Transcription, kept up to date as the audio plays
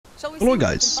Hello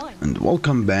guys, and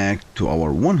welcome back to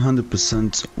our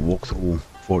 100% walkthrough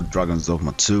for Dragon's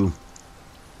Dogma 2.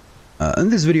 In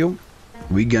this video,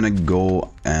 we're gonna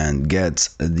go and get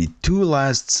the two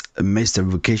last Master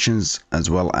Vocations,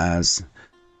 as well as,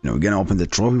 we're gonna open the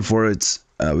trophy for it.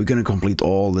 We're gonna complete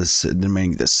all this, the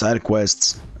remaining the side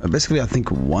quests. Basically, I think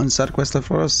one side quest left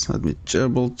for us. Let me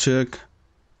double check.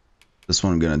 This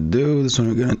one we're gonna do. This one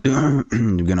we're gonna do.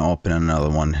 We're gonna open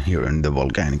another one here in the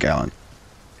Volcanic Island.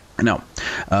 Now,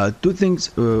 two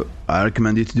things I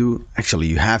recommend you to do. Actually,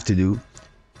 you have to do.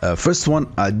 First one,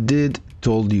 I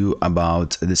told you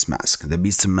about this mask, the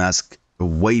Beast mask,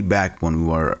 way back when we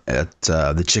were at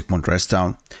the checkpoint rest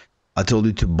town. I told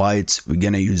you to buy it. We're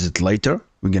gonna use it later.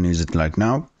 We're gonna use it like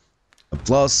now.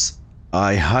 Plus,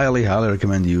 I highly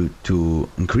recommend you to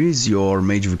increase your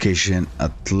mage vocation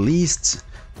at least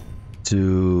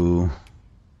to.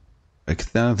 I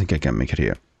don't think I can make it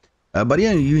here. But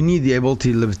yeah, you need the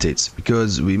ability to levitate,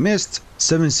 because we missed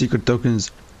 7 secret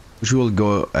tokens, which will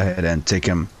go ahead and take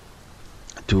them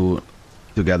to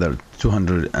together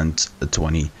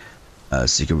 220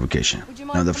 secret vocation.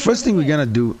 Now the first thing we're gonna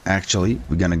do, actually,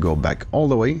 we're gonna go back all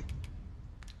the way.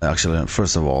 Actually,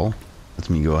 first of all, let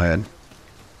me go ahead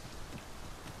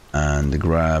and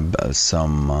grab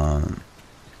some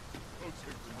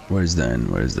where's the end?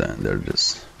 There it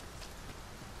is.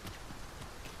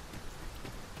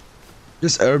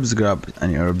 Just herbs, grab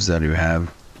any herbs that you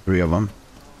have, 3 of them.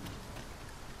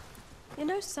 You're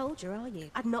no soldier, are you?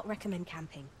 I'd not recommend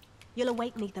camping. You'll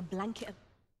awake me the blanket of...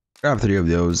 Grab 3 of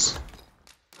those.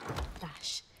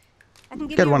 Dash. I can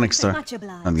give Get you 1 extra. Not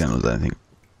gonna lose anything.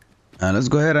 And let's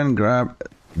go ahead and grab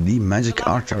the magic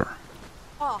archer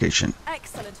vocation.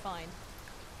 Excellent find.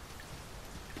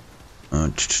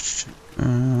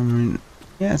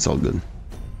 Yeah, it's all good.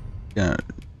 Yeah,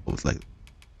 both like.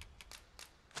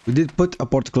 We did put a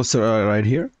port cluster right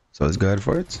here, so let's go ahead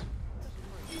for it.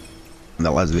 In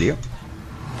the last video.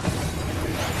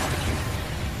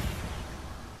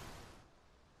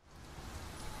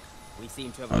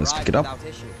 Let's pick it up.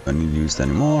 Don't need to use it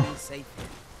anymore.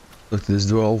 Look at this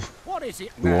dwarf. What is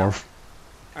it Dwarf.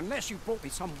 Unless you brought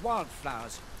me some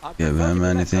wildflowers. Give him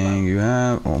anything you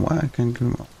have. Oh, I can give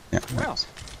him. Yeah. Well,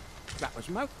 that was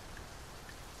Mo.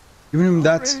 Giving him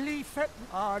that.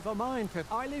 I've a mind that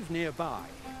I live nearby.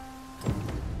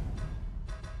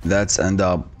 Let's end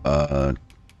up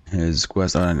his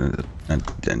quest and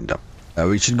end up.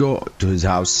 We should go to his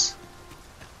house.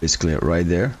 Basically, right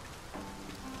there.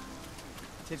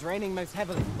 It is raining most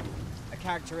heavily. A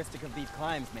characteristic of these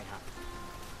climes, mayhap.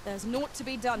 There's naught to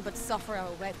be done but suffer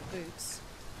our wet boots.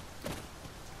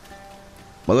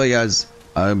 By the way, guys,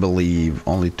 I believe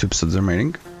only 2 episodes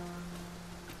remaining.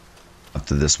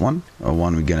 After this one,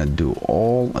 we're gonna do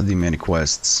all of the main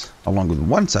quests, along with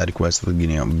one side quest we're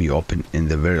gonna be open in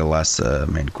the very last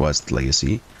main quest,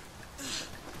 Legacy.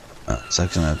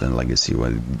 Section and Legacy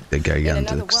with the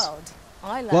Gigantics.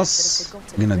 Plus,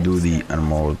 we're gonna do the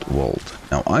Unmoored world.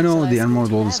 Now, I know the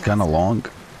Unmoored world is kinda long,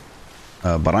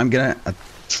 but I'm gonna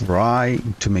try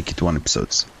to make it 1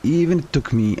 episode. Even it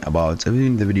took me about,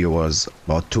 even the video was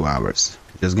about 2 hours.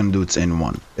 Just gonna do it in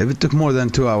 1. If it took more than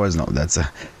 2 hours, no, that's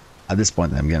a... At this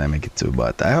point, I'm gonna make it 2,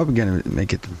 but I hope I'm gonna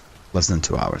make it less than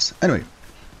 2 hours. Anyway,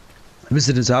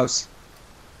 visit his house.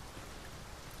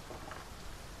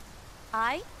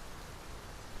 I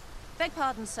beg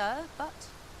pardon, sir, but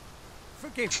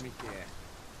Forgive me, dear.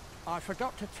 I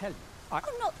forgot to tell you.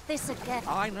 oh, not this again.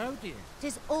 I know, dear. It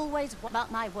is always about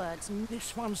my words.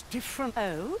 This one's different.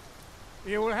 Oh,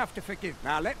 You will have to forgive.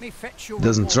 Now let me fetch you.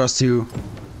 Doesn't trust you.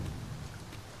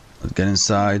 Let's get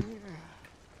inside.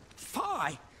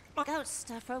 Fie! go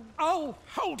stuffer. Oh,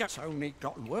 hold it. It's only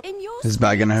gotten worse. In your His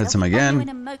bag gonna hurt him again.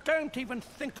 Don't even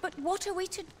think. But what are we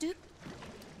to do?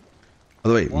 By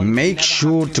the way, make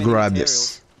sure to grab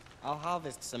this. I'll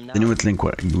harvest some now. The new link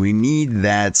where we need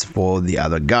that for the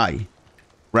other guy.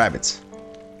 Grab it.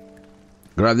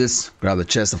 Grab this. Grab the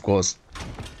chest, of course.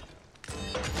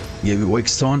 Give you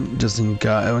Wakestone just in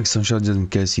Wakestone shot just in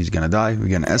case he's gonna die. We're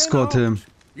gonna escort him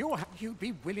You'd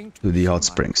be willing to the hot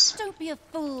springs. Don't be a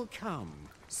fool. Come.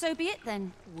 So be it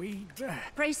then. We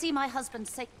Pray see my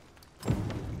husband's sake.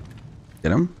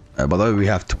 Get him. By the way, we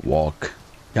have to walk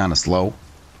kind of slow,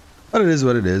 but it is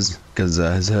what it is because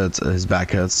his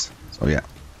back hurts. So yeah.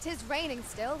 Tis raining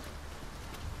still.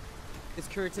 This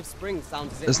curative spring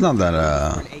sounds as if It's not that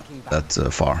for an aching back.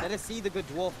 far. Let us see the good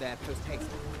dwarf there post haste.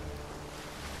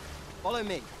 Follow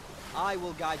me. I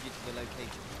will guide you to the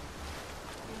location.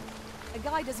 A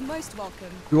guide is most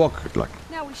welcome. You walk like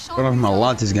Now we shan't one of be him a dull.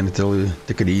 lot. He's gonna tell you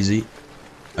take it easy.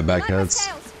 My back hurts.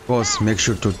 Of course, make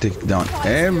sure to take down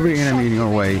every enemy in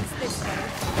your way.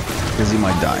 because he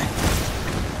might die.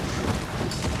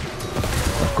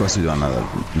 Of course, we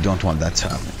don't want that to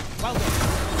happen. Well done.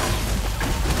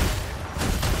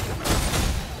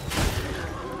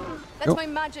 Let Nope. my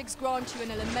magics grant you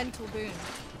an elemental boon.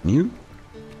 You?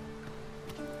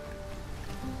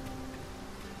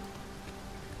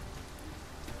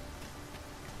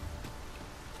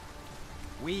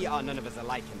 We are none of us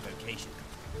alike in vocation.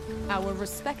 Our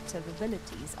respective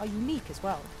abilities are unique as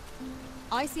well.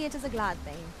 I see it as a glad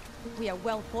thing. We are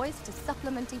well poised to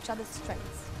supplement each other's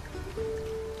strengths.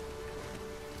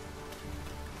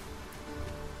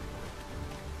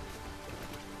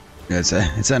 Yeah,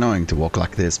 it's annoying to walk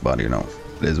like this, but you know,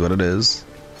 it is what it is.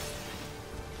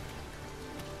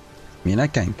 I mean, I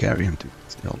can't carry him too.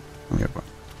 Still, come here, bro.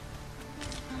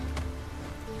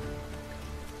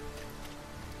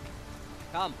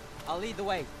 Come, I'll lead the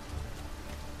way.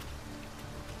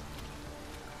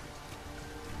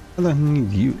 I don't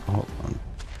need you. Hold on.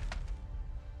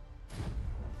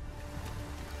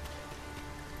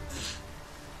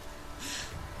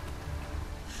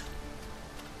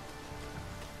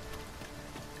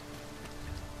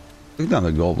 Look down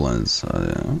the goblins.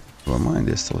 Never mind,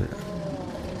 they're still here.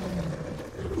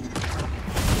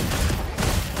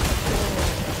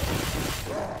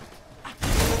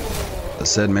 I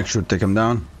said make sure to take him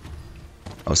down.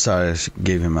 Oh, sorry, I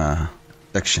gave him a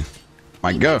section.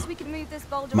 My girl. We can move this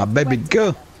boulder My off the baby web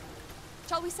girl. together.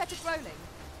 Shall we set it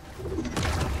rolling?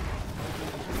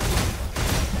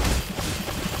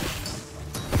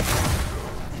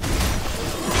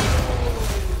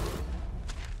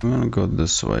 I'm gonna go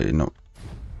this way. No,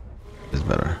 it's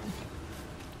better.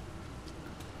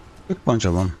 Quick bunch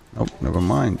of them. Nope, never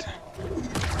mind.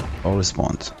 All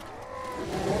respond.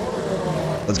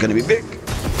 That's gonna be big.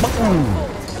 Boom.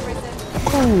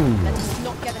 Boom. Let us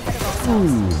not get ahead of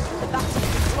ourselves. The battle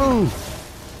is Boom.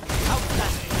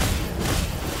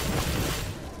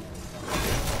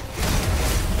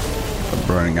 Stop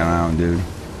running around, dude.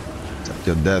 Accept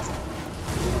your death.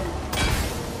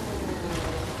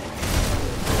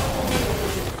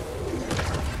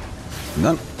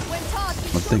 Done.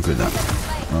 I think we're done.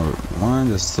 Never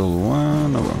mind, there's still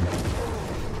one of them.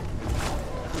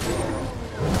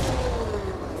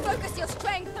 Focus your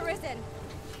strength, Arisen.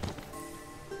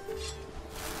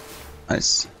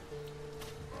 Nice.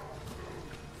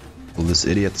 All these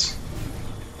idiots.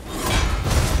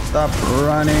 Stop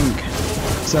running.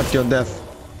 Accept your death.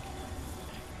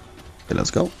 Okay,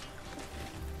 let's go.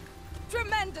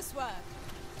 Tremendous work.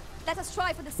 Let us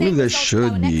try for the I same believe there result in our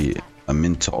should next be attack. a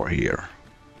mentor here.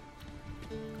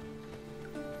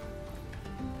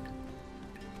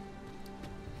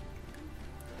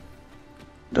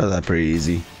 Does that pretty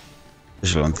easy.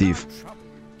 Especially on Thief.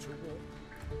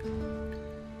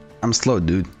 I'm slow,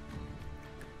 dude.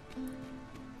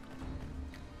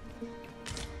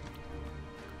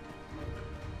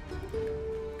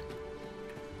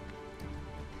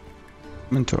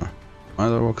 Mentor.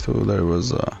 Either walk through, there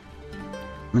was a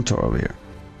mentor over here.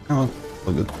 Oh,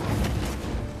 all good.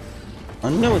 I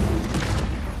knew it.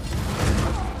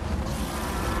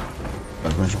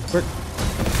 Got finish up quick.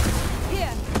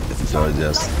 Here. So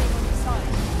yes.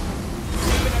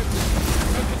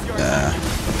 Yeah.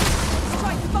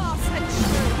 Strike fast and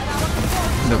true,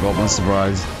 and our The goblin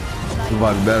surprised.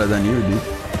 Survived better than you, dude.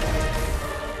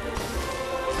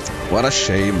 What a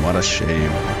shame, what a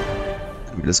shame.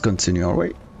 Let's continue our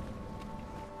way.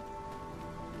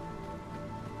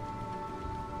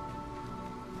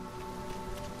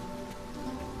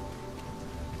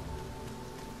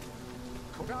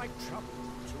 Could I trouble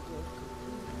to walk?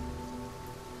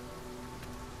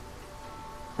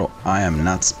 Bro, I am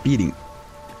not speeding.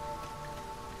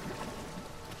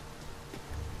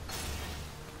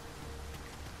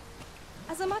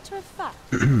 As a matter of fact,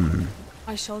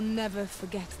 I shall never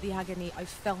forget the agony I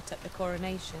felt at the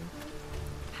coronation.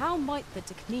 How might the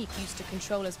technique used to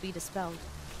control us be dispelled?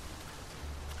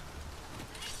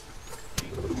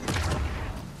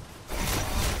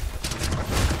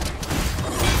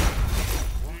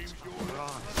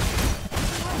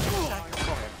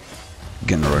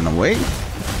 Gonna run away?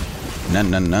 No,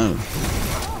 no, no.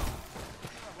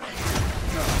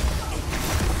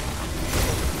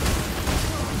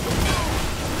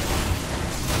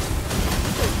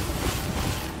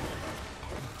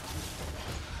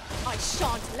 I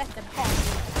shan't let them harm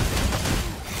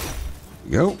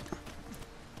you. Yo.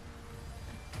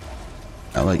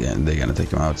 I like it. They're gonna take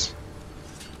him out.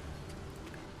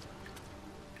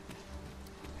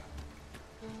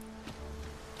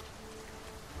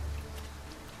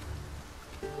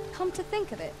 Come to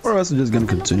think of it, Or else we're just gonna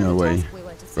look at continue our the way. task we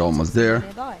were to We're almost see there.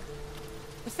 nearby.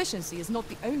 Efficiency is not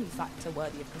the only factor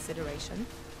worthy of consideration.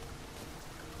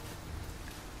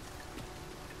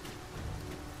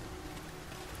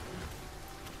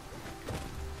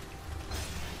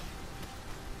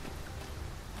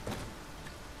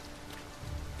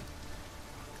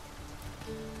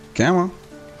 Come on.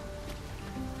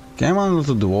 Come on,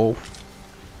 little dwarf.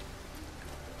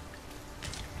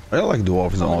 I like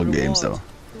dwarves in all games though.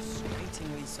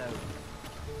 Frustratingly so.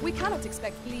 We cannot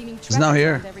expect gleaming He's now treasures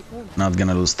here. around every corner. Not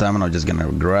gonna lose stamina, just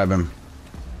gonna grab him.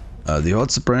 The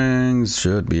hot springs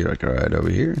should be like right over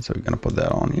here, so we're gonna put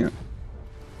that on here.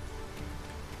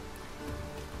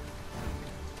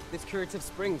 This curative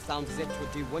spring sounds as if it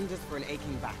would do wonders for an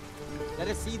aching back. Let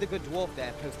us see the good dwarf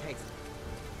there post haste.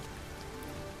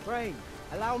 Pray,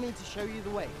 allow me to show you the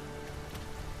way.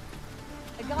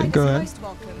 A guide Go is ahead. most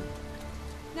welcome.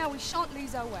 Now we shan't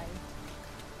lose our way.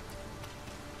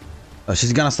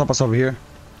 She's gonna stop us over here.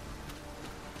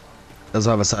 Does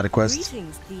have a side quest.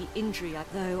 Greetings, the injury,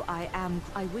 though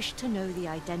I wish to know the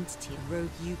identity of the rogue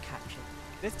you captured.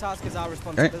 This task is our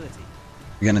responsibility.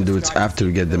 We're gonna do it after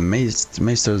we get the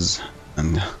Maisters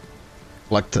and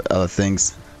collect other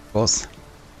things. Of course.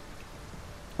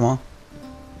 Come on.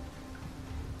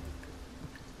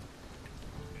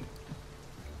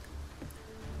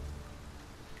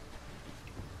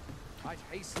 I'd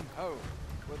hasten home,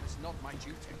 were this not my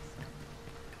duty.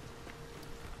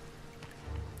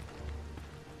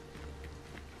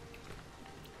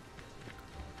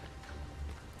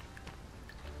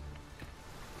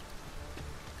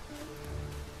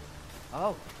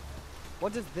 Oh,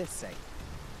 what does this say?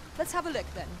 Let's have a look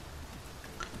then.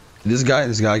 This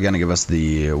guy gonna give us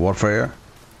the warfare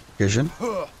location.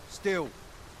 Huh, still.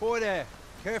 Boy there,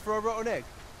 care for a rotten egg?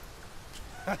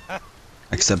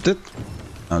 Accept it.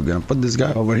 I'm gonna put this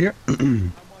guy over here.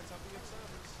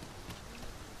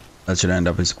 That should end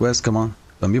up his quest. Come on,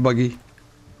 don't be buggy.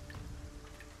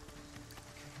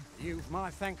 You've my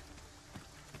thank.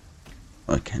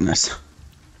 Okay, nice.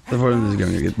 So for him, this is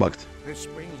gonna get bugged. The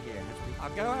spring here has been.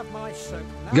 I'll go have my soak.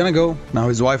 He's gonna go now.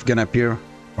 His wife gonna appear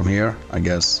from here, I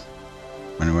guess.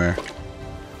 Anywhere.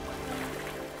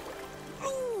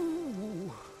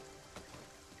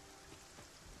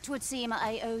 Twould seem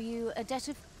I owe you a debt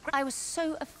of... I was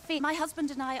so afraid. My husband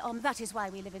and I on... That is why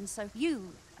we live in so...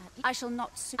 You... I shall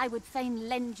not sue. I would fain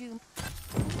lend you...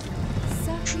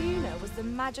 Sabrina was the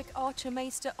magic archer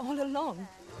maester all along.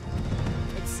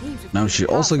 It seems Now she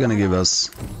also gonna give us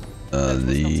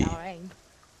the...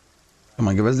 Come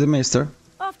on, give us the Maester.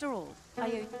 After all,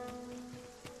 I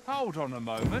owe... Hold on a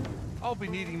moment. I'll be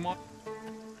needing my...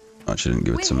 Oh, she didn't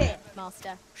give it to me.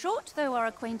 Master. Short though our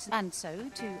acquaintance... And so,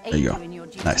 to aid There you you go. in your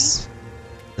duty... Nice.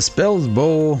 The spell's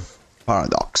bow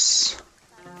paradox.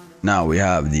 Now we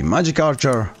have the magic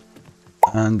archer,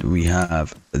 and we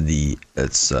have the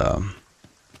it's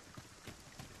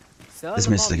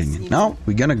King. Now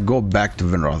we're gonna go back to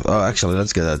Vinroth. Oh, actually,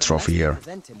 let's get that trophy here.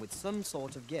 Present him with some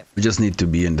sort of gift. We just need to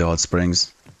be in the hot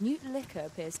springs. Mute liquor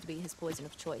appears to be his poison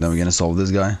of choice. Then we're gonna solve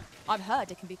this guy. I've heard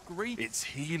it can be Great. It's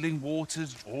healing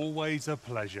waters, always a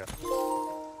pleasure.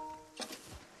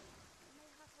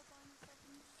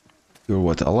 You're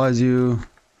what allies you.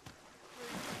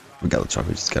 We got the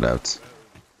trophy. Just get out.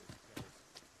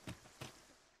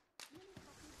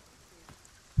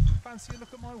 Fancy a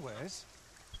look at my wares?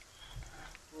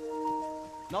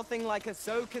 Nothing like a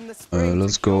soak in the spring.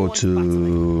 Let's go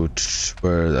to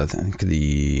where I think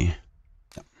the.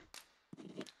 Yeah.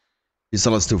 He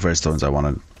still has 2 first stones. I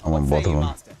want both of them.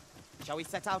 Master? Shall we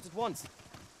set out at once?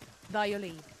 by your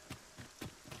leave.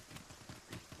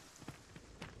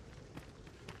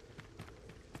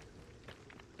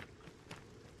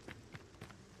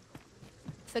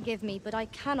 Forgive me, but I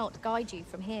cannot guide you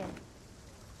from here.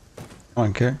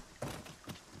 Okay.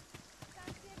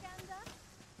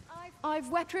 I've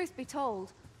where truth be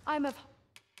told, I'm of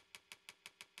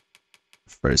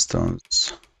First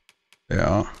stones.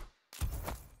 Yeah.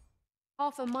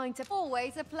 half a mind to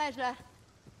always a pleasure.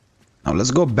 Now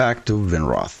let's go back to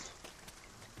Vinroth.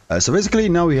 So basically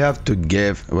now we have to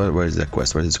give... Where is the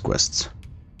quest? Where is the quest?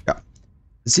 Yeah.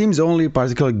 It seems only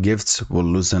particular gifts will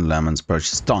loosen Lemon's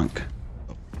purchased tongue.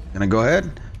 Gonna go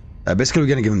ahead. Basically we're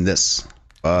gonna give him this.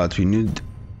 But we need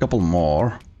a couple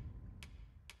more.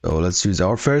 So let's use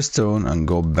our first stone and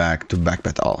go back to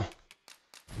Backpetal.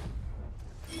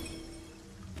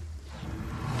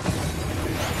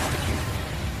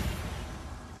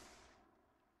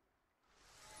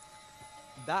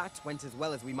 That went as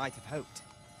well as we might have hoped.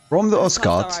 From the Let's cast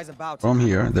our Oscott, eyes about from and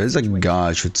here, have a there is a situation.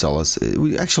 guy should tell us.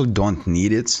 We actually don't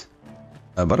need it.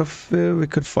 But if we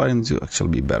could find him to actually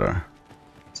be better.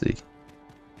 Let's see.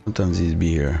 Sometimes he'd be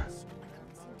here.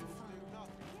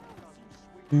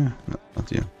 Yeah, no,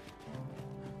 not you.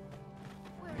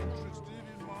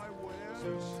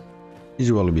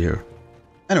 Usually be here.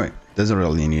 Anyway, doesn't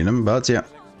really need him, but yeah.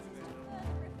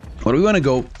 Where we wanna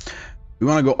go? We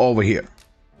wanna go over here.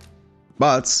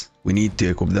 But we need to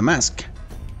equip the mask.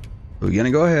 We're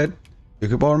gonna go ahead,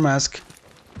 pick up our mask,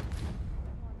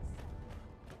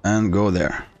 and go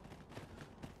there.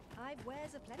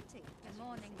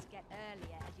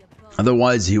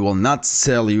 Otherwise, he will not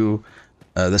sell you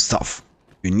the stuff.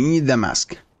 You need the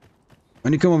mask.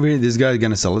 When you come over here, this guy is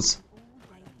gonna sell us.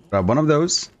 Grab one of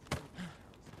those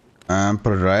and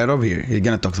put it right over here. He's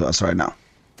gonna talk to us right now.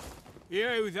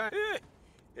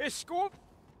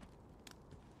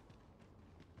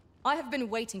 I have been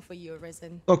waiting for you,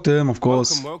 Arisen. Talk to him, of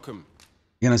course. Welcome.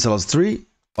 You're gonna sell us 3.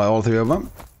 Buy all 3 of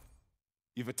them.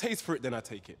 You've a taste for it, then I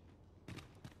take it.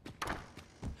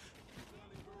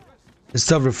 This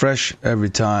stuff refresh every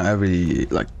time, every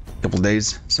like couple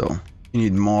days. So you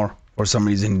need more. For some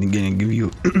reason, they're gonna give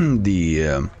you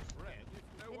the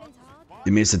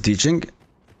Master teaching.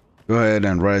 Go ahead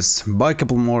and rest. Buy a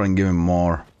couple more and give him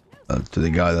more to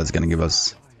the guy that's gonna give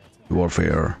us the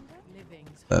warfare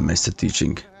Master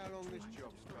teaching.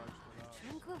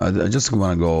 I just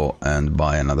wanna go and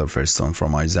buy another first stone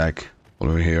from Isaac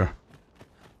over here.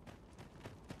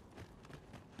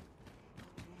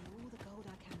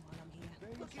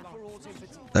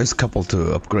 There's a couple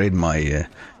to upgrade my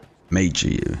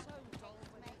mage.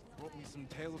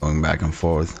 Going back and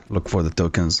forth, look for the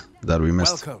tokens that we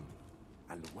missed. Welcome.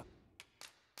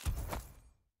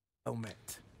 Well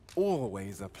met.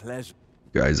 Always a pleasure.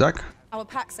 Okay, Isaac. Our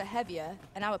packs are heavier,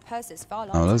 and our purses far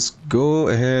Now larger. let's go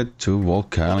ahead to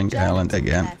Volcanic Island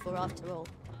again. Therefore, after all,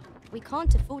 we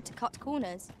can't afford to cut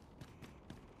corners.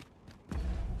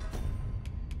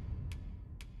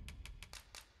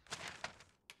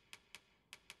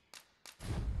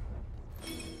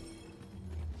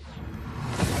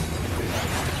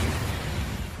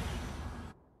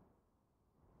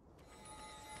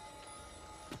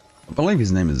 I believe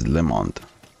his name is Lemont.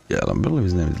 Yeah, I believe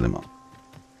his name is Lemont.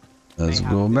 Let's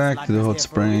go back to the hot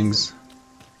springs.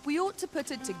 We ought to put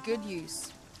it to good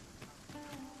use.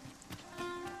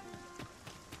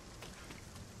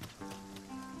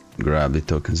 Grab the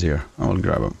tokens here. I will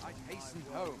grab them.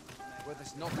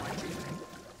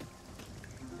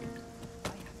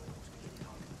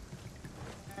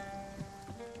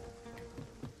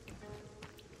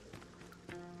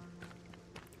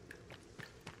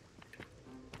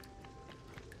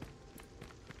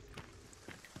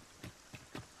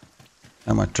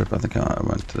 I might trip. I think I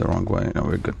went the wrong way. No,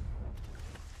 we're good.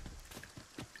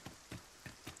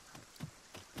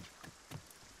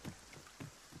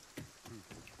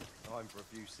 Time for a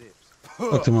few sips.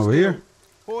 Look to him over here.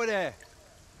 Boy there.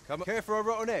 Come care for a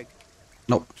rotten egg?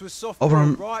 Nope. To a soft Over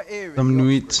him. right here. Some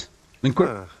Nuit.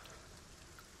 Linker.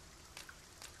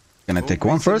 Can I take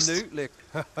one first?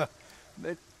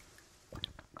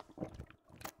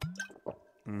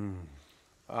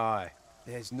 Aye.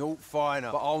 There's naught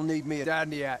finer, but I'll need me a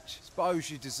dandy hatch. Suppose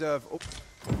you deserve.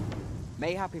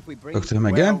 Mayhap if we bring. Talk to him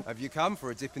again. Well, have you come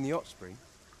for a dip in the hot spring?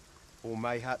 Or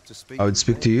mayhap to speak? I would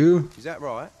speak to you. Is that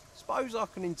right? Suppose I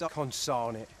can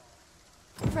consign it.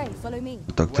 Pray, follow me.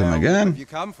 Talk to him again. Have you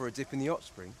come for a dip in the hot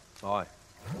spring? Aye.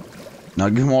 Now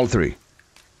give him all 3.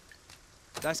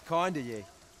 That's kind of ye.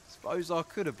 Suppose I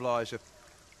could oblige a.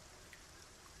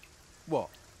 What?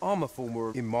 I'm a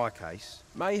former in my case.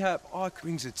 Mayhap I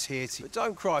brings a tear to you. But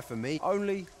don't cry for me.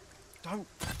 Only don't.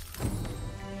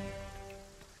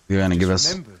 You're gonna give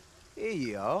us. Remember, here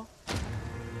you are.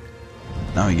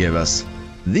 Now he gave us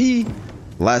the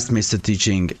last Master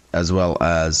teaching as well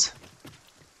as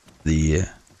the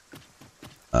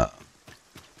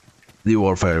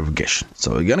warfare vacation.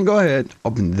 So we're gonna go ahead,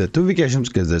 open the 2 vacations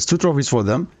because there's 2 trophies for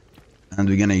them, and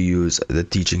we're gonna use the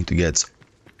teaching to get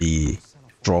the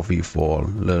trophy for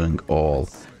learning all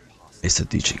Master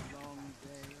teaching.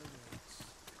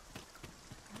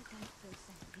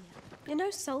 You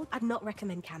know, Sol, I'd not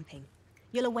recommend camping.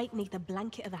 You'll await neath a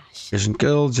blanket of ash. Vacation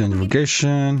kill, change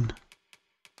vacation.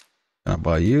 Gonna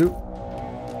buy you.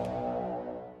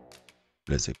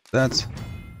 Let's take that.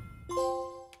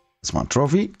 That's my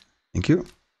trophy. Thank you.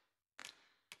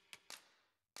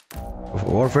 Go for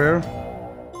warfare.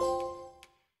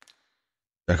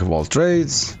 Jack of all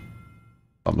trades.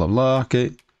 Blah blah blah. Okay.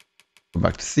 Go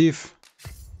back to thief.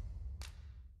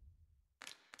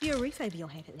 Do a roof over your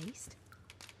head at least.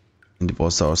 And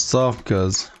deposit our stuff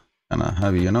because kinda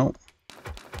heavy, you know.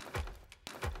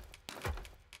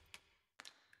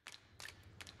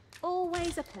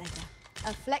 Always a pleasure.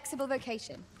 A flexible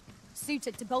vocation,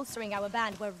 suited to bolstering our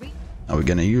band where Now we're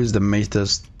gonna use the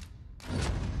Maisters.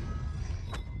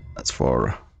 That's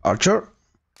for Archer.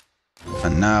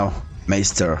 And now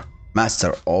Master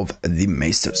of the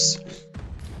Maisters.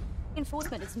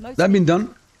 reinforcement is most. That being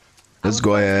done, let's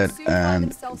go ahead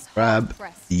and grab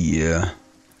the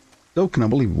token. I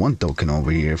believe 1 token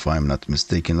over here if I'm not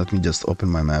mistaken. Let me just open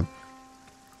my map.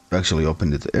 actually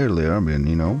opened it earlier, but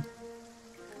you know,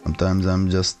 sometimes I'm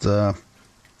just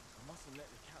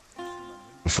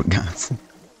forgot.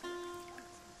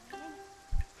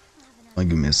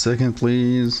 Give me a second,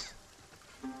 please.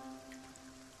 I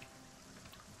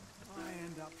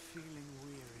end up feeling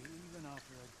weary even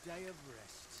after a day of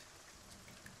rest.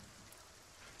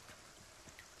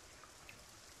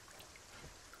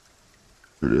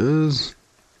 Here it is.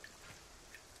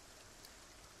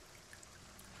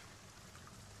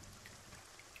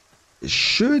 It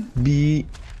should be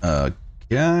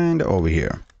kind of over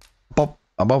here, pop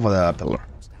above the pillar.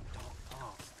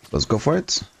 Let's go for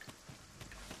it.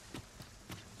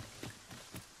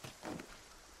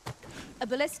 A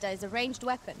ballista is a ranged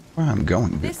weapon. Where I'm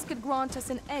going? This could grant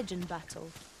us an edge in battle,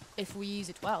 if we use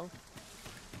it well.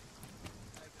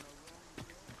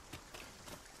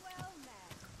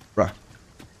 Bruh.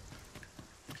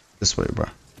 This way,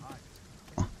 bruh.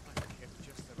 Oh.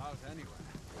 Just about anywhere.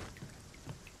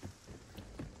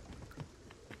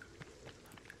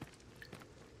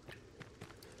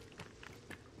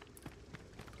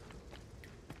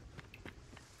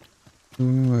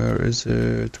 Where is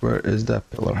it? Where is that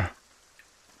pillar?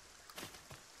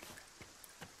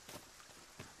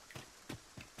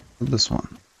 This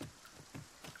one.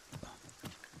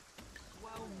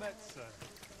 Well met, sir.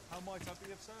 How might I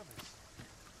be of service?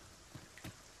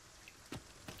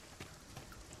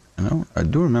 You know, I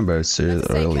do remember it's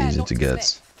really easy to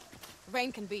get.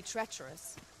 Rain can be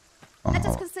treacherous. Let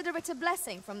us Oh, consider it a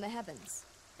blessing from the heavens.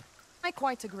 I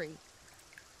quite agree.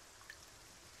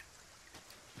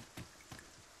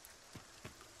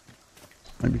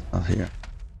 maybe it's not here.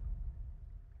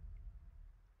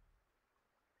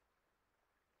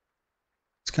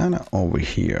 It's kind of over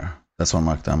here. That's what I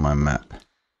marked on my map.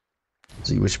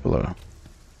 See which pillar.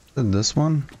 Is it this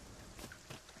one?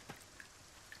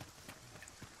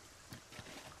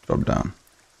 Drop down.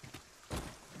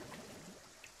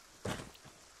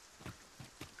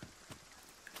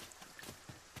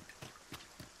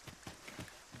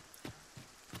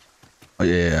 Oh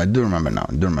yeah, I do remember now.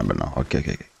 I do remember now. Okay,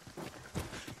 okay, okay.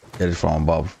 Get it from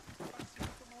above.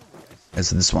 It's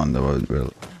this one that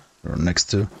we're next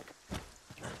to.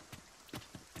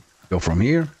 Go from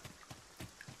here.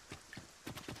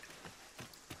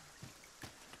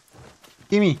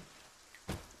 Gimme.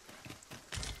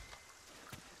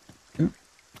 Yeah.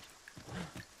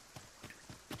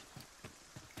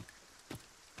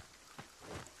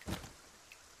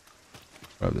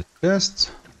 Grab the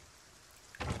chest.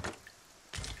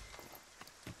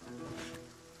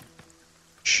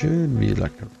 Should be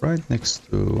like right next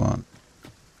to one.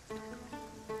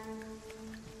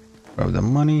 Grab the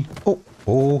money.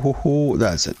 Oh,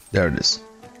 that's it. There it is.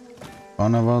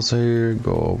 One of us here.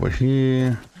 Go over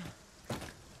here.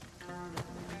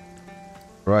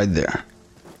 Right there.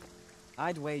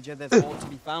 I'd wager there's more to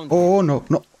be found. Oh no,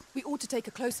 no, We ought to take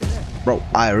a closer look. bro!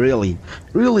 I really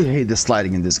hate the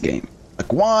sliding in this game.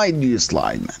 Like, why do you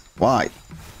slide, man? Why?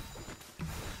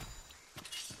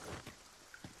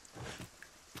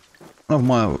 One of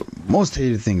my most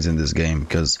hated things in this game,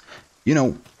 because you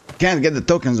know, can't get the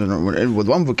tokens with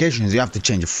one vocations. You have to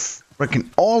change freaking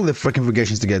all the freaking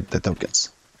vocations to get the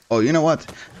tokens. Oh, you know what?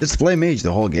 Just play mage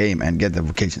the whole game and get the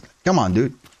vocations. Come on,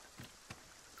 dude.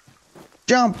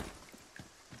 Jump.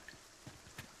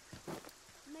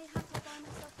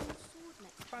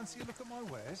 Fancy a look at my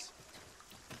wares?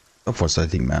 Go for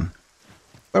sighting, man.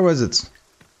 Where was it?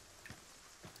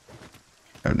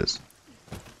 There it is.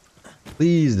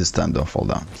 Please, this time don't fall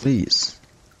down. Please.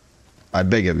 I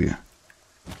beg of you.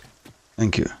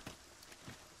 Thank you.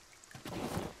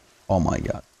 Oh my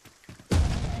god.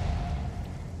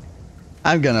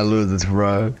 I'm gonna lose it,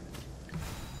 bro.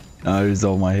 I use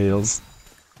all my heals.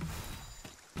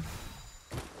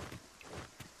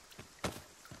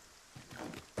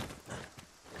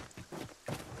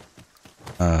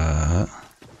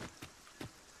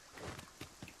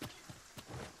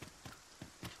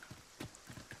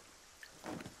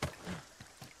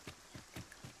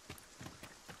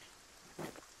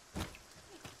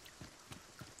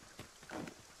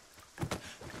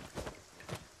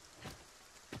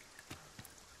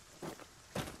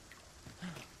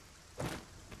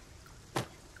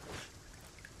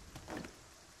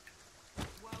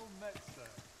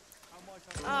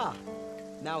 Ah,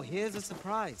 now here's a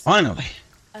surprise. Finally.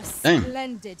 A Dang.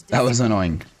 splendid That was discipline.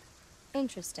 annoying.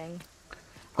 Interesting.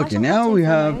 Okay, now we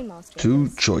have two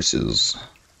choices.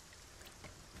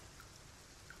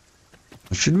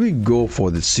 Should we go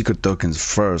for the secret tokens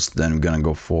first, then we're gonna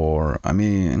go for... I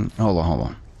mean... Hold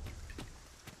on.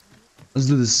 Let's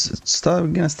do this. We're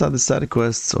gonna start the side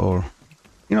quests, or...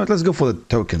 You know what, let's go for the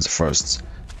tokens first.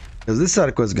 Because this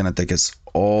side quest is gonna take us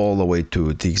all the way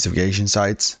to the excavation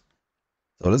sites.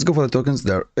 So let's go for the tokens.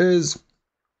 There is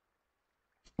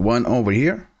one over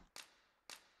here.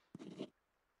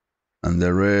 And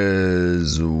there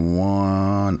is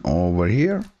one over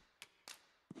here.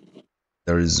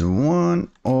 There is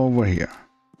one over here.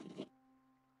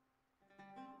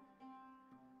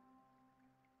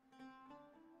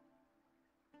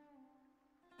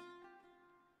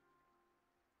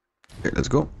 Okay, let's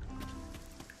go.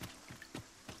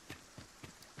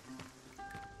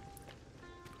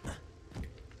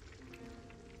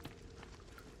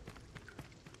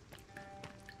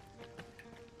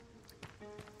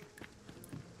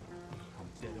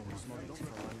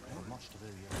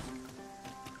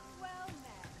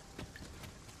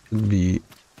 Should be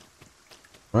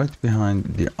right behind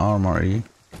the armory.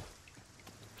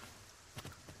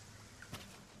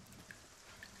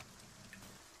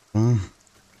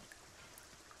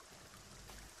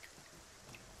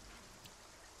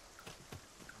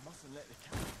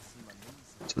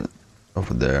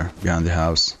 Over there, behind the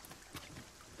house.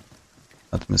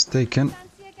 Not mistaken.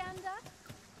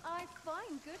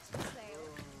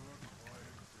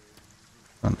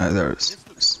 Oh, no, there it is.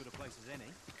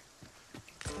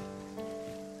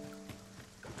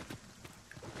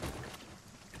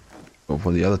 Go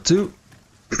for the other two.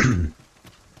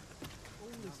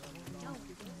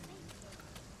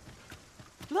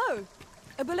 Lo,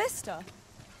 a ballista.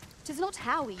 'Tis not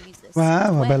how we use this.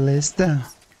 Wow, a ballista.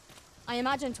 I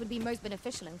imagine it would be most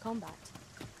beneficial in combat.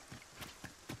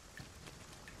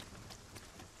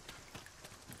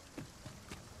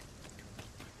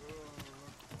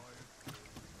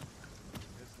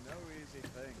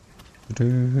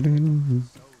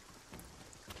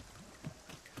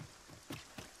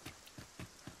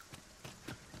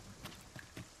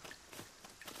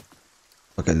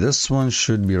 Okay, this one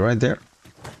should be right there.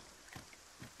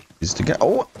 Is to get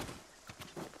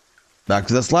back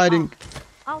to the sliding.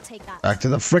 I'll take that. Back to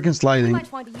the freaking sliding. You might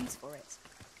find a use for it.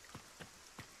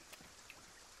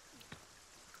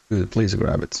 Dude, please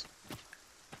grab it.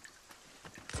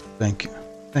 Thank you.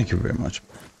 Thank you very much.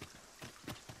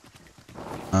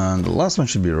 And the last one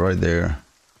should be right there.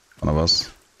 One of us.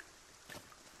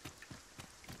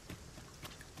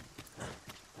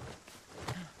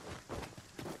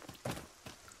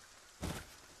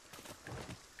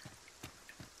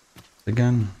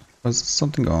 Again, was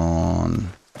something on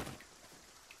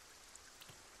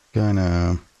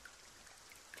kinda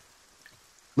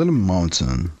little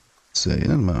mountain. Say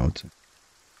little mountain.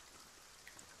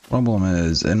 Problem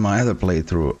is, in my other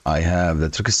playthrough, I have the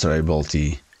trickster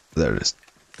ability. There it is.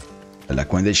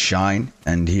 Like when they shine,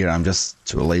 and here I'm just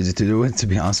too lazy to do it, to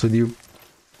be honest with you.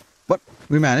 But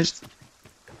we managed.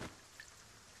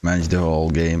 Managed the whole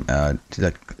game.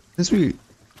 Like since we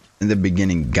in the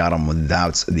beginning got them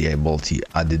without the ability,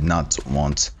 I did not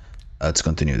want to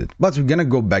continue it. But we're gonna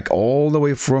go back all the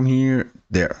way from here.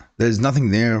 There's nothing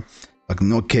there, like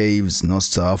no caves, no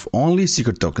stuff, only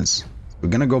secret tokens. We're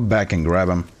gonna go back and grab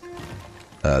them.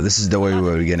 This is the way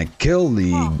we're gonna kill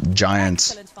the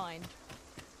giants.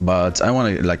 But I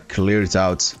want to like clear it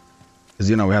out, because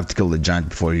you know we have to kill the giant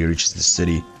before he reaches the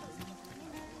city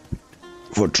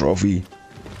for trophy.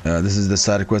 This is the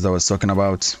side quest I was talking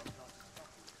about.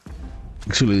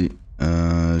 Actually,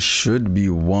 should be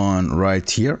one right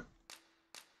here,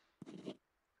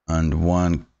 and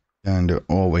one kind of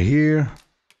over here,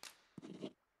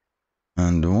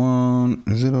 and one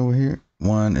is it over here?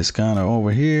 One is kind of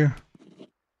over here.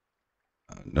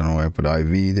 I don't know why I put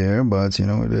IV there, but you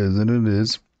know it is. It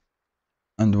is.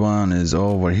 And one is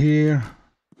over here,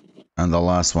 and the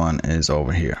last one is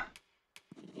over here.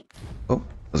 Oh,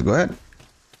 let's go ahead.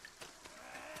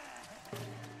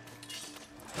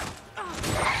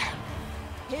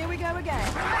 Here we go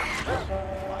again.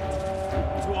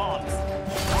 To arms.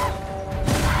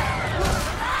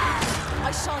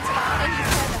 I shan't allow any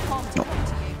further harm to come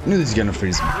to you. I knew this is gonna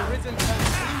freeze me.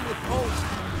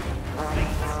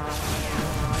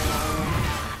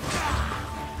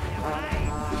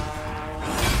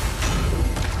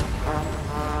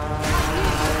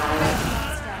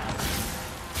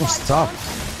 Oh, stop.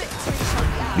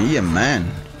 Be a man.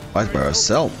 Fight by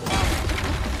yourself.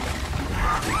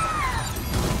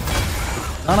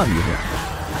 None of you here.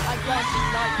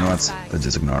 No, let's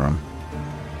just ignore them.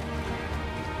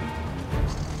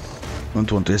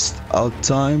 Don't want to waste our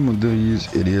time with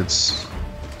these idiots.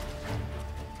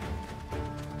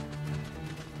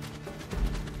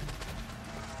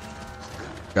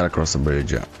 Gotta cross the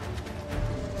bridge, yeah.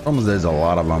 Almost there's a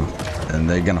lot of them, and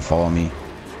they're gonna follow me.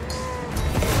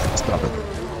 Stop it.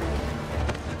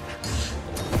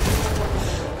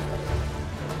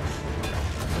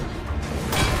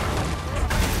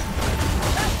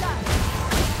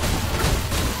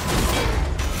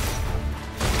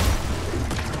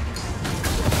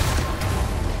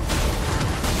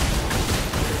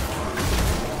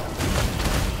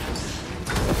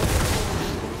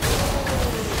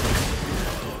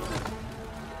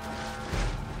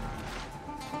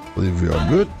 Believe we are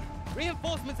good.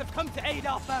 Reinforcements have come to aid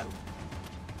our foe.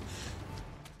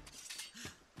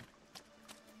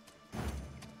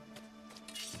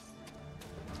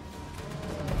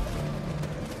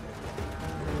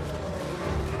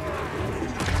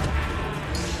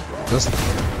 Just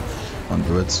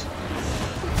undo it.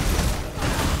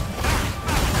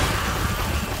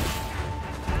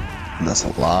 That's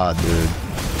a lot, dude.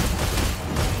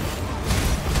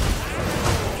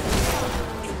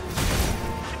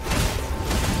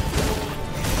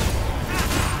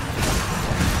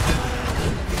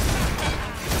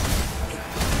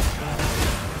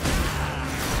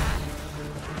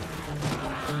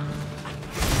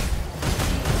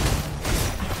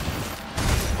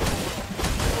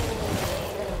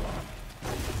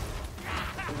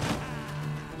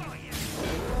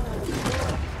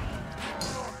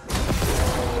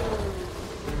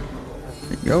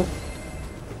 Go.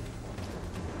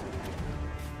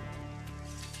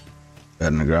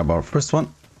 And grab our first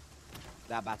one.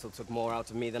 That battle took more out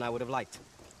of me than I would have liked.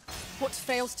 What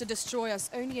fails to destroy us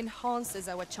only enhances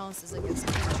our chances against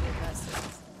future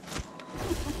adversaries.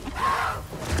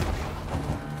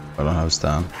 I don't have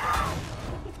stun.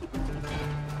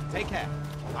 Take care.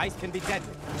 Ice can be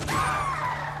deadly.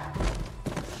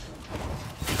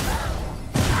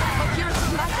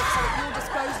 Curative magics are at your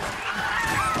disposal.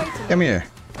 Wait a minute. Come here.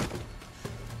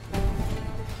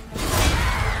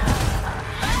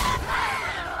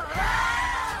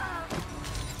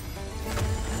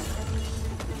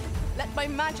 Let my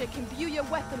magic imbue your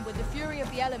weapon with the fury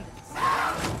of the elements.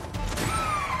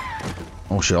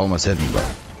 Oh shit, almost hit me, bro.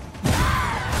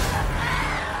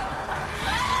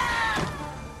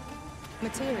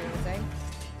 Materials, eh?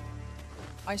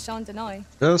 I shan't deny.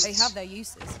 Just... They have their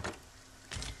uses.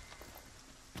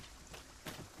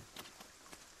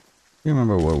 You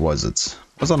remember where was it?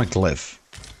 It was on a cliff.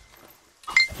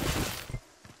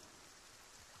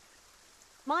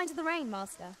 Mind the rain,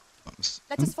 Master.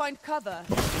 Let us find cover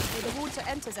where the water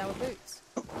enters our boots.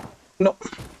 No.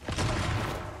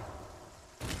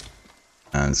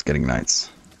 And it's getting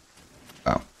nights.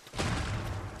 Wow.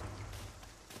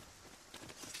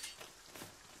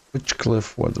 Which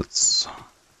cliff was it?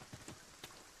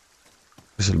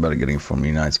 This is better getting for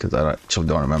me nights because I actually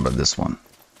don't remember this one.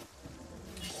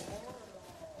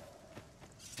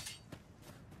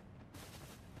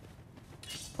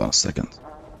 Hold on a second.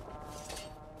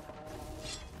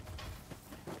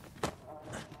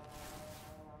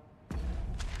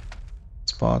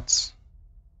 Spots.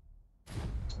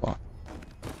 Spot.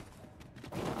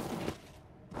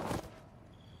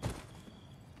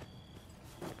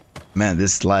 Man,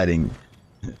 this sliding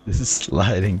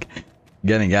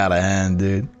getting out of hand,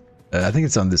 dude. I think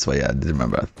it's on this way. Yeah, I did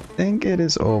remember. I think it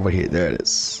is over here. There it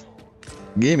is.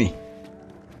 Gimme.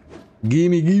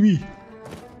 Gimme, gimme.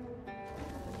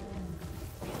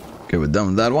 Okay, we're done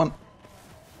with that one.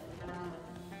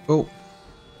 Oh.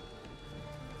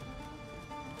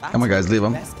 Come on, guys, leave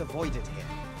them.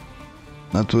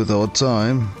 Not with our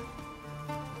time.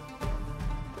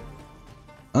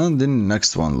 And the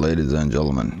next one, ladies and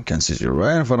gentlemen, you can see it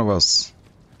right in front of us.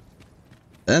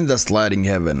 And the sliding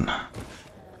heaven.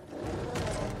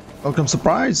 Welcome,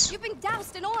 surprise. You've been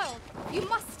doused in oil. You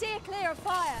must steer clear of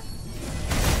fire.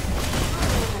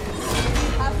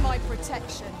 Have my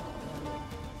protection.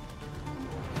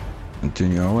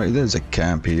 Continue our way. There's a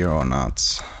camp here or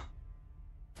not?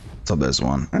 So there's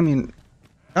one. I mean,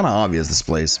 kind of obvious this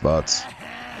place, but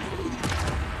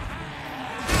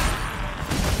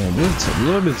a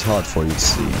little bit hard for you to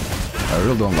see. I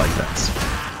really don't like that.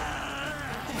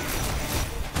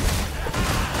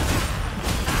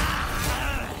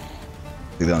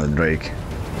 Take down the Drake.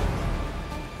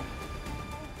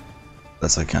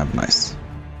 That's a camp, nice.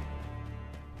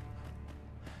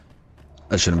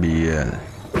 That shouldn't be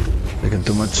taking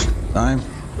too much time.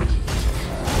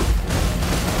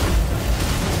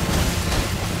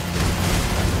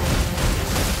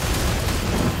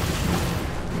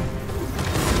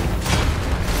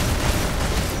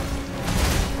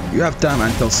 You have time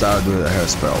until Sarah do the hair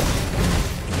spell.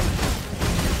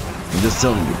 I'm just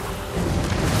telling you.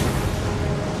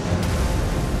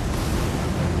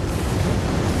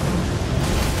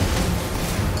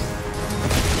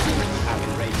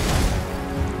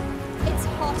 It's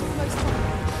hard as most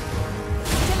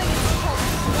Stilling its pulse,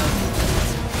 no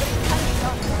means, but it can be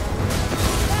done.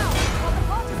 Now, while the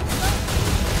heart is exposed.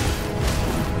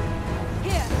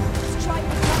 Here, strike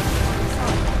the lightning on the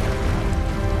side.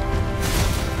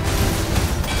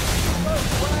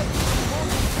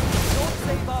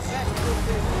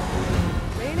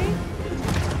 Really?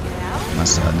 Now?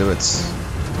 Must do it.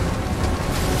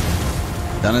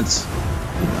 Done it.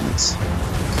 Done it.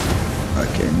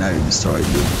 Okay, now you destroyed it.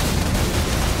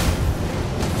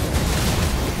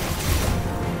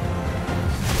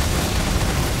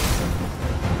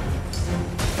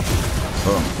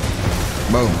 Boom.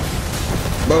 Boom.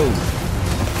 Boom.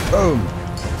 Boom.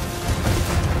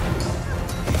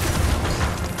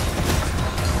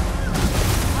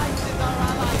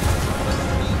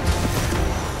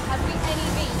 Have we any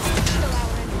means to kill our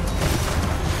enemy?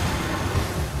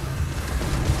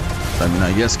 I mean,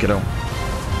 I guess, kiddo.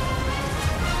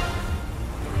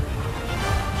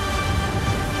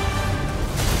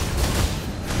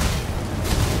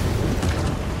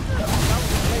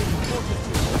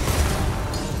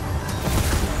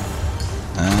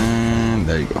 And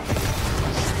there you go.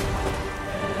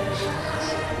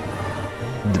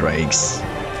 Drakes.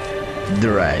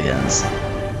 Dragons.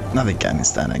 Nothing can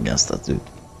stand against that, dude.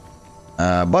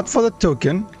 But for the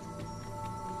token,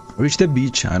 reach the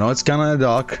beach. I know it's kind of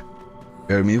dark.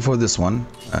 Bear me for this one.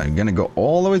 I'm gonna go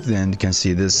all the way to the end. You can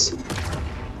see this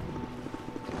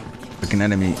freaking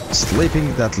enemy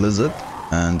sleeping, that lizard,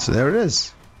 and there it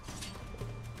is.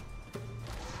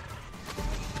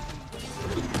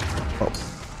 Oh.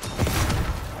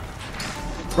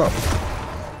 Bro.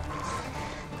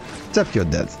 Except you're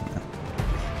dead.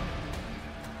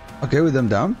 Okay, with them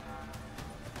down.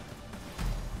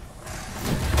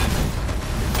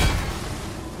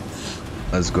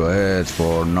 Let's go ahead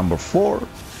for number 4.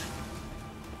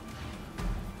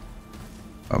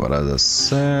 But as I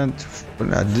said,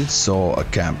 I did saw a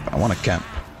camp. I want a camp.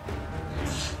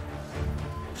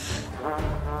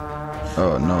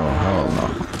 Oh no, hell no.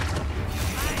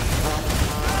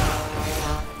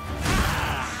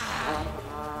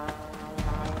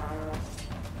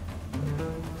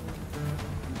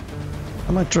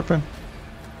 Am I tripping?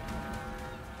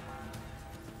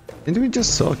 Didn't we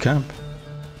just saw a camp?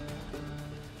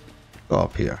 Go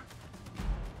up here.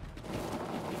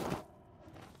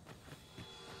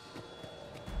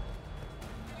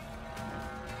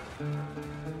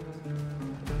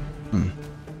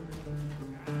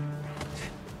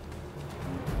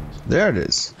 There it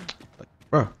is.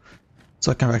 Bro,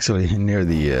 so I can actually near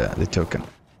the token.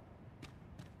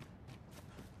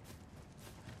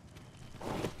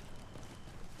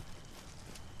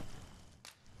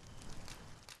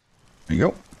 There you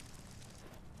go.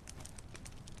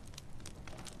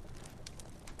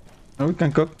 Oh, we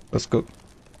can cook. Let's cook.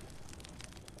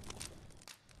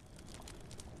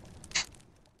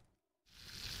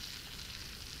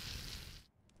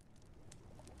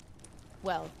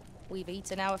 Well, we've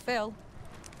eaten our fill.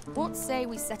 What say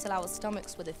we settle our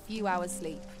stomachs with a few hours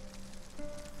sleep?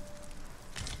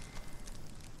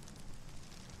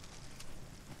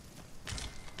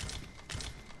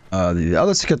 The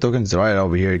other secret token is right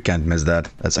over here. You can't miss that.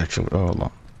 That's actually... Oh, hold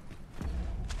on.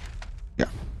 Yeah.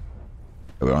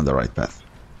 We're on the right path.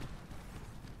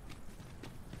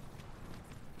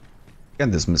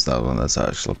 Can't dismiss that one. That's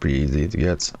actually pretty easy to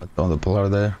get. On the pillar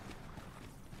there.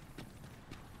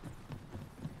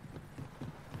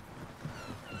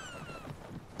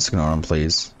 Let's ignore him,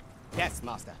 please. Yes,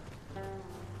 master.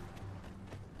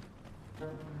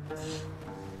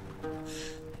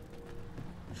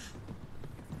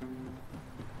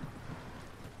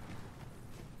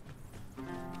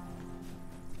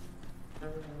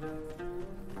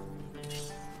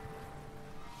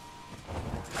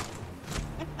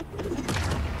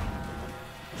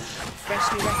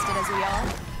 Freshly rested as we are,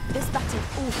 this battle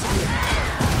ought to be.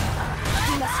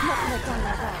 We must not let down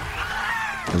our guard.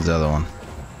 Where's the other one?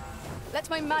 Let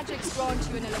my magics grant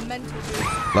you an elemental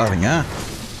boost. Laughing, huh?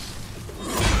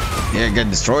 Yeah, get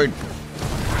destroyed.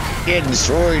 Get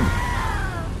destroyed.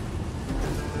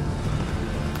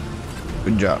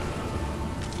 Good job.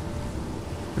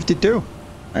 52.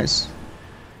 Nice.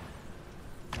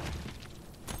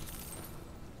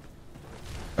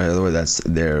 By the way, that's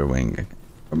their wing.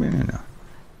 I mean, you know.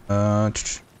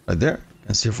 Right there.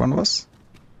 Can see in front of us.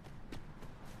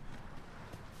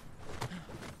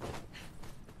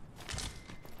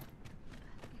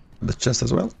 The chest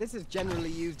as well. This is generally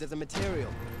used as a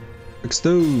material.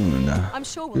 Stone. I'm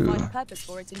sure we'll find a purpose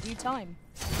for it in due time.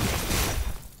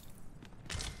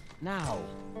 Now,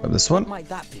 Grab this one. what might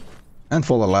that be? And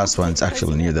for the last one, it's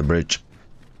actually near the bridge.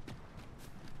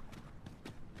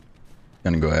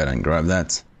 Gonna go ahead and grab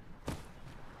that.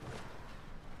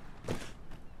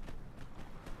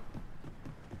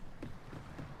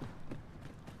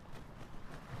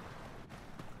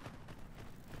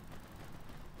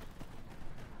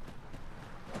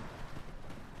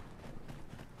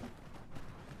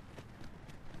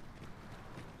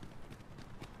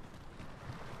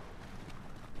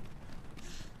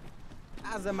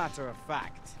 As a matter of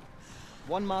fact,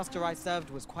 one master I served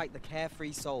was quite the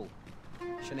carefree soul.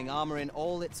 Shining armor in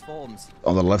all its forms.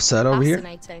 On the left side over here.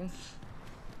 Fascinating.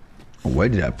 Where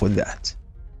did I put that?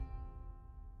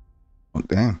 Oh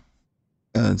damn.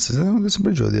 It's this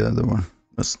bridge or the other one?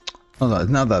 That's, oh no,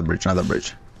 not that bridge, not that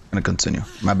bridge. I'm gonna continue.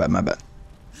 My bad, my bad.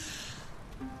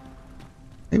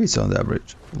 Maybe it's on that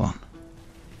bridge. Hold on.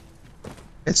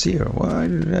 It's here. Why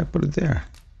did I put it there?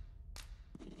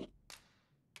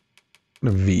 Put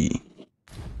a V.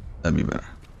 That'd be better.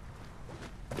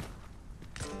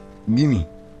 Gimme.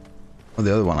 Oh,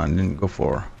 the other one I didn't go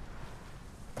for.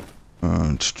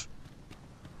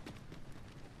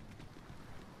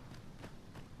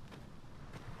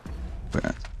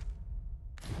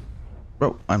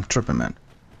 Bro, I'm tripping, man.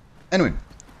 Anyway,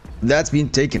 that's been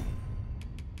taken.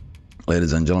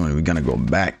 Ladies and gentlemen, we're gonna go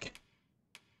back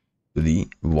to the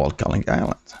Volcanic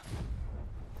Island.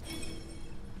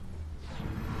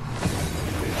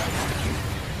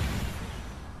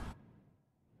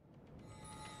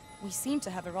 We seem to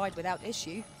have arrived without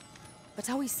issue. But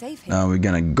are we safe here? Now we're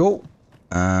gonna go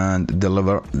and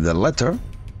deliver the letter.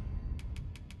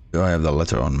 Do I have the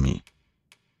letter on me?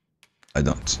 I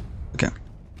don't. Okay.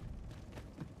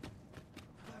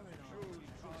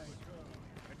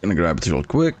 Gonna grab it real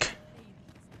quick.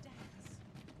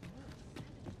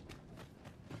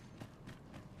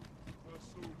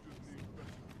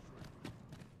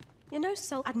 You know,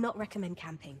 so I'd not recommend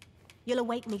camping. You'll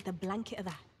awake me the blanket of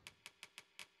that.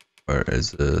 Where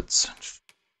is it?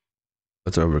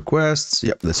 Letter of requests.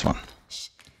 Yep, this one. Shh.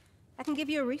 I can give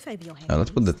you a refill of your hand. Now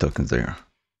let's put the tokens there.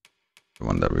 The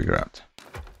one that we grabbed.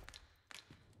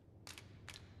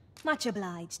 Much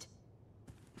obliged.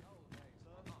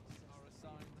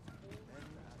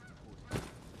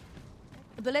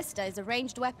 The ballista is a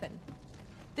ranged weapon.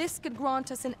 This could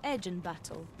grant us an edge in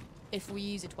battle, if we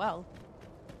use it well.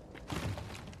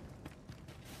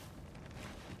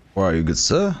 Where are you, good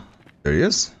sir? There he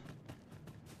is.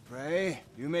 Pray,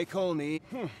 you may call me.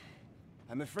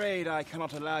 I'm afraid I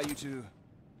cannot allow you to.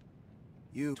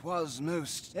 Twas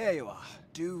most. There you are.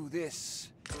 Do this.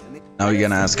 Now you're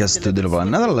gonna ask us to deliver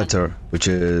another letter, which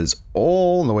is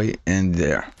all the way in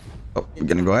there. Oh, we're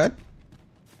gonna go ahead.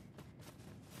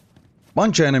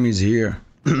 Bunch of enemies here.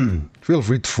 Feel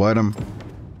free to fight them.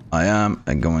 I am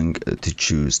going to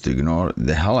choose to ignore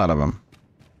the hell out of them.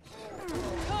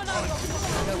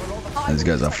 These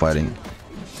guys are fighting.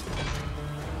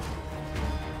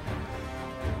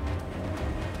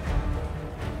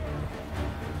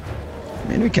 I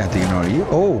mean, we can't ignore you.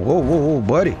 Oh, whoa, whoa, whoa,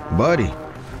 buddy, buddy.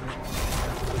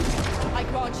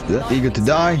 Eager to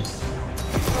die?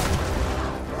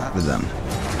 Out of them.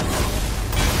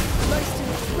 Most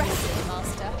impressive,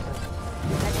 Master.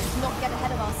 Let us not get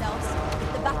ahead of ourselves.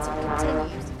 The battle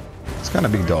continues. It's kind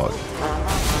of big dog.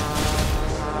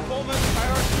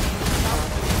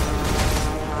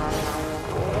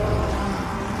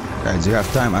 Guys, you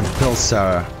have time until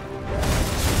Sarah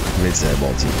gets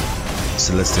able to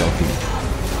Celestial King.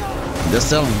 I'm just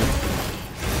telling you.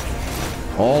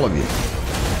 All of you.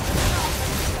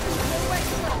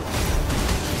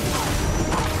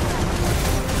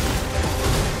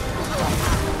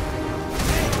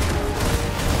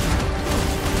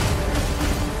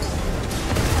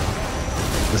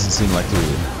 Doesn't seem like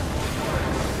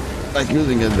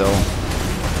using it though.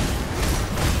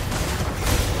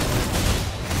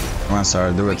 Come on,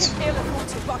 Sarah, do it.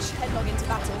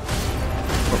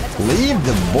 Leave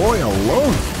the boy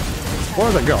alone.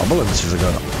 Where's the girl? I believe she's a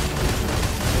girl.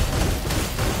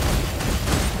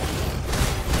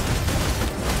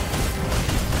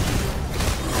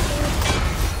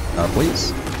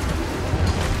 Please.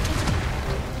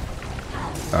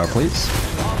 Please.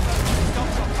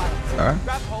 Alright.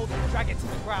 Grab hold and drag it to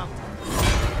the ground.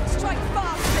 Strike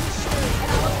fast and sure,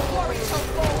 and our quarry shall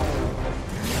fall.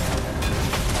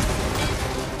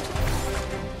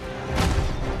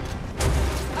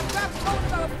 I've grabbed hold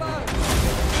of our foe.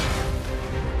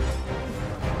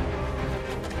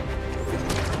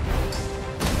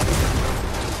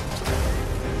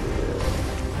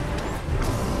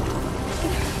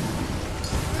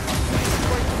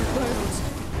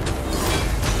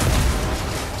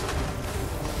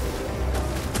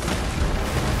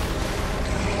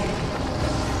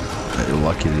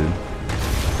 Lucky, dude.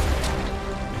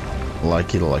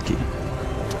 Lucky.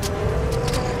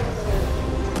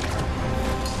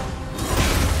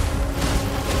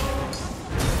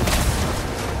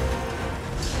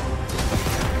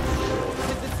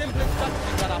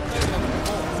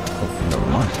 Never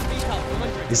mind.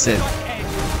 He said, I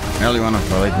really want to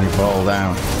let me fall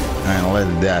down and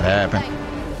let that happen.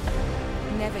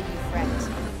 Never you fret.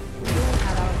 We all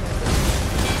have our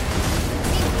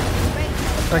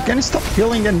Can you stop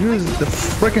healing and use the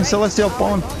freaking Celestial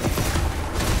Pawn?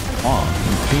 Oh,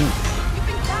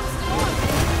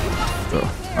 so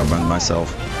I burned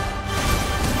myself.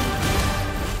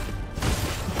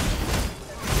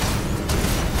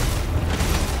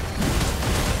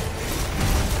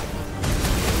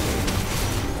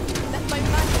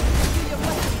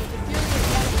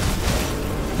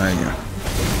 There you go.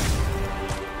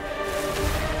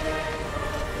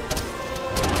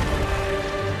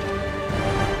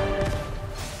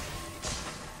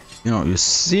 You know, you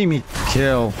see me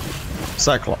kill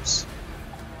Cyclops,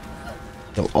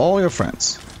 kill all your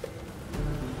friends,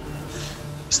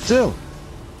 still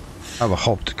have a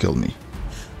hope to kill me.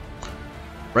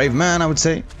 Brave man, I would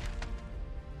say.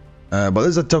 But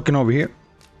there's a token over here.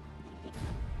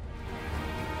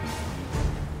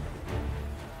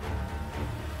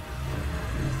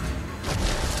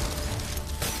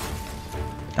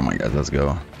 Oh my god, let's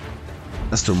go.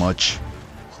 That's too much.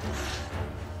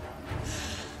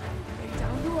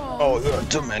 Oh, there are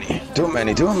too many. Too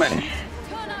many.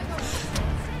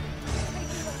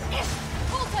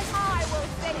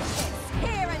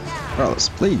 Brothers,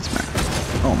 please, man.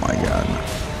 Oh my god.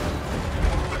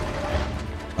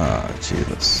 Ah,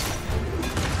 Jesus.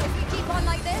 If you keep on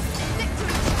like this, victory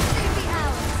will soon be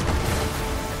ours.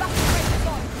 Battle rages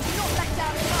on. Do not let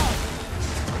down the guard.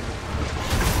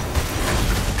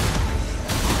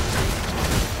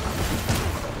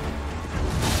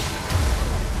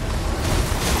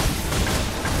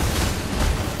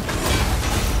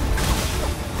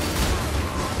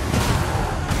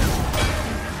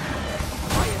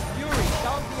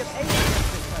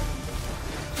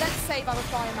 Let's save our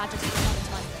fire majesty for another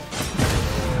time.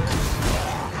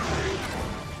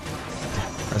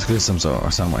 Let's get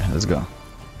some way. Let's go.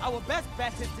 Our best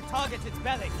bet is to target its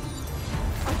belly.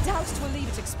 I doubt we'll leave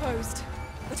it exposed,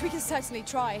 but we can certainly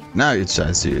try. Now it's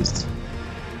just used.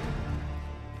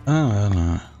 Oh,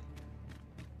 no.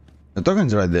 The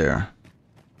token's right there.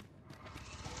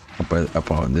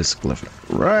 Up on this cliff,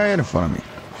 right in front of me.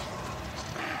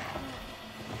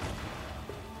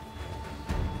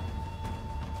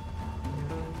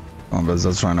 Come on, but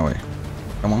let's run away.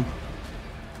 Come on.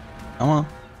 Come on.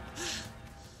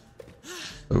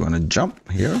 We're gonna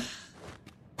jump here.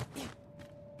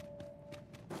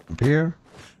 Up here.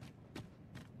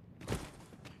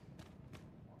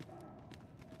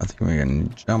 I think we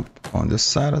can jump on this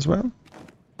side as well.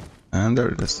 And there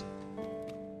it is.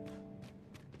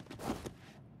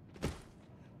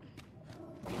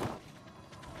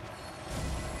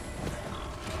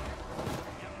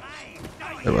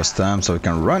 It was time so we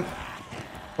can run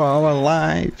for our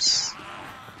lives.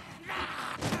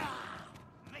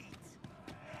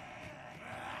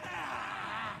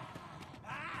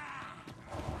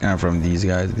 And from these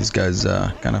guys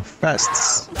are kind of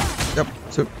fast. Yep,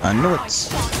 so I know it.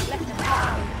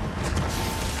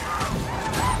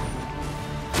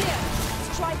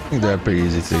 I think they're pretty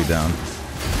easy to take down.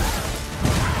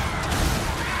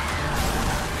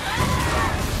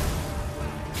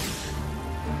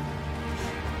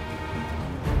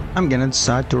 I'm gonna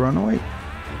decide to run away.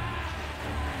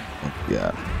 Oh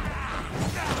god.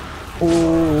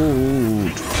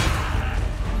 Oh.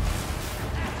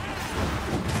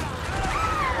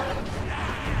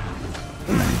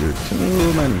 Too many, dude.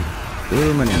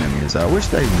 Too many enemies. I wish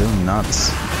they do not.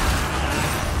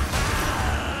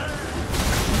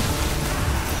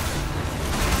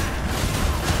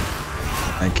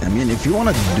 Like, I mean, if you want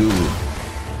to do,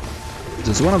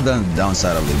 just one of the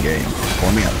downside of the game,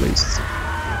 for me at least.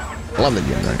 I love the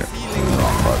game, don't get me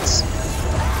wrong, but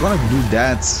if you want to do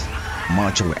that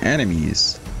much of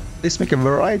enemies, let's make a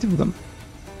variety of them.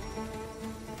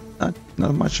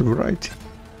 Not much variety.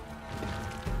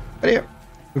 But yeah,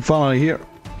 we're finally here.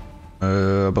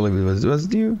 I believe it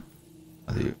was you.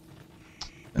 You're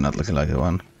not looking like the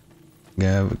one.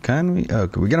 Yeah, can we?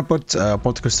 Okay, we're gonna put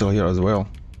pot crystal here as well.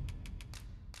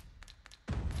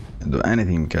 Can't do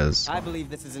anything because I believe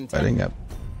this is fighting up.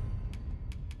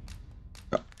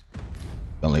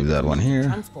 Don't leave that one here.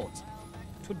 Transport.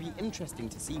 It would be interesting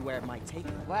to see where it might take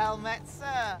us. Well met,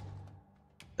 sir.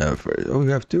 Oh, we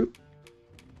have two?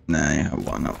 Nah, you have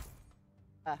one now.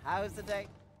 How's the day?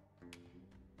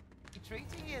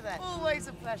 Treating you then. Always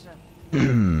a pleasure.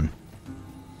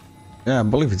 Yeah, I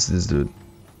believe it's this dude.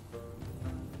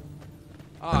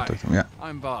 Hi, yeah.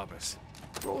 I'm Barbas.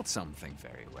 Brought something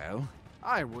very well.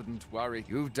 I wouldn't worry.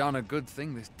 You've done a good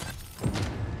thing this.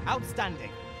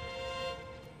 Outstanding.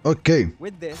 Okay.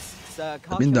 With this, Sir,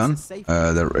 I've been done.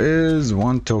 There is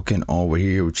one token over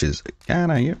here, which is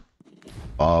kinda here.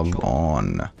 On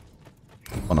one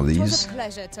of It was these. a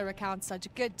pleasure to recount such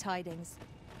good tidings.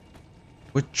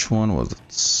 Which one was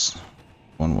it?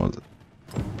 One was it?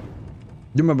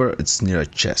 You remember it's near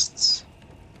chests.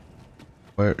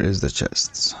 Where is the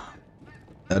chest?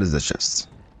 That is the chest.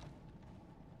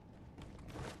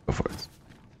 Go for it.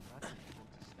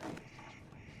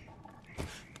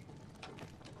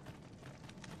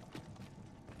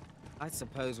 I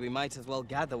suppose we might as well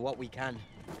gather what we can.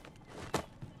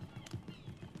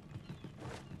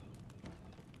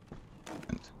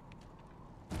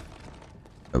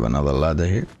 Have another ladder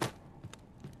here.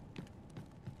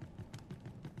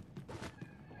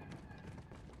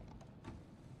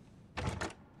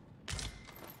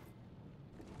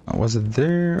 Was it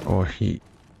there or he?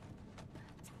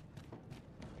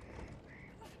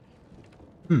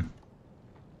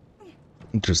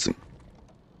 Interesting.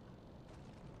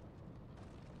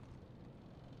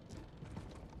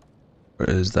 Where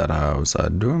is that house? I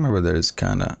do remember there is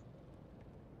kinda.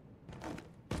 I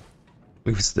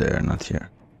believe it's there, not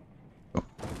here. Oh.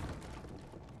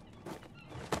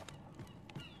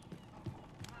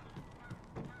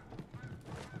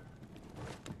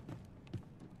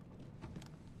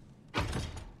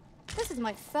 This is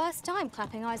my first time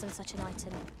clapping eyes on such an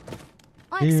item.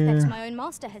 I expect my own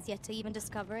master has yet to even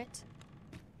discover it.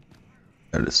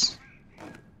 There it is.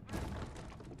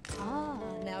 Ah,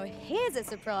 now here's a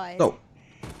surprise. So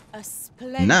A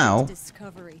splendid now,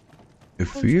 discovery.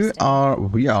 if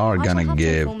we are gonna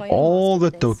give all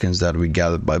the tokens that we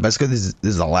gathered by basically this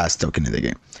is the last token in the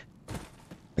game,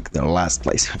 like the last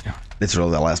place,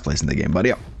 literally the last place in the game. But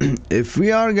yeah, if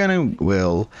we are gonna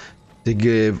to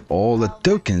give all the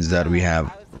tokens that we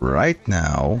have right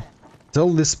now till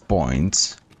this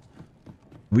point,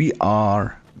 we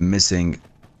are missing.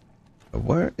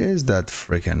 Where is that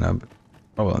freaking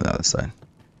oh, on the other side.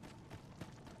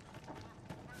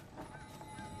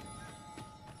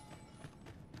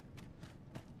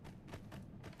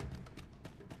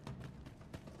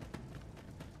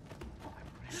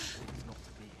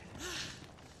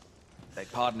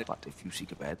 Pardon it, but if you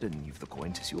seek a bed and you've the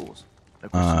coin, 'tis yours. No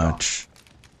I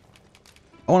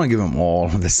want to give them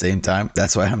all at the same time.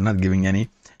 That's why I'm not giving any.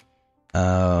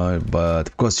 But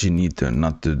of course you need to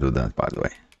not to do that, by the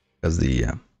way, because the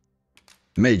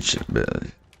mage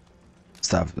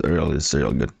stuff really is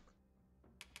real good.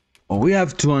 Oh, we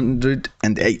have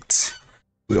 208.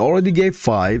 We already gave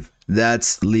 5.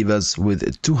 That's leave us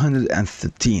with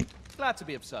 213. Glad to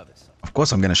be of service. Of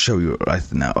course, I'm gonna show you right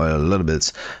now a little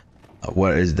bit.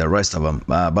 Where is the rest of them?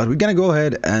 But we're gonna go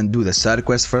ahead and do the side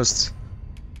quest first.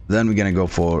 Then we're gonna go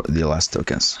for the last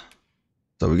tokens.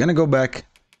 So we're gonna go back.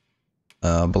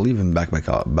 I believe in back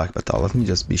battle. Let me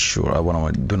just be sure.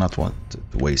 Do not want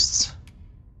to waste.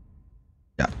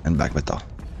 Yeah, and back battle.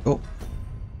 Go.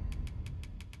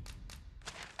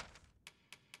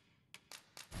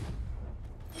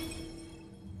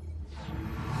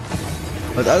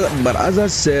 But as I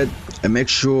said, make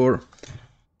sure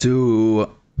to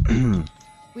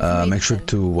make sure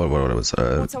to what was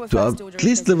to at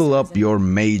least level up your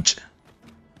mage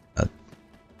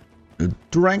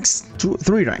 3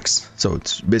 ranks. So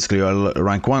it's basically your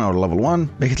rank 1 or level 1,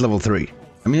 make it level 3.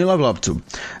 I mean, you level up 2.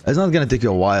 It's not gonna take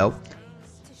you a while.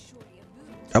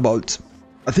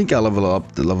 I think I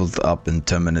leveled up in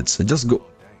 10 minutes. So just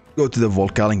go to the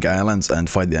Volcanic Islands and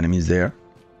fight the enemies there.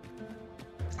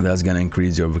 That's gonna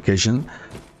increase your vocation,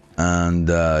 and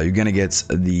you're gonna get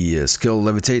the skill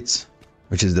Levitate,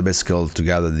 which is the best skill to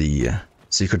gather the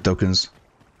secret tokens.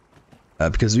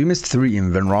 Because we missed 3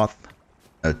 in Venroth,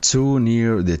 2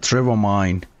 near the Trevor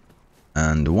mine,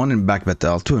 and 1 in back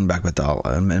battle, 2 in back battle,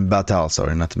 in battle,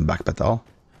 sorry, not in back battle.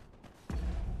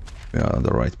 We are on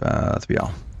the right path, we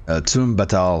are. 2 in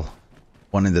battle,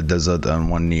 1 in the desert,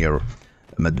 and 1 near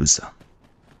Medusa.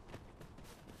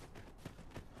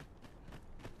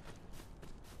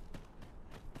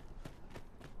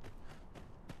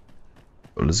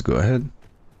 So let's go ahead.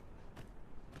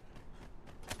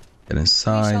 Get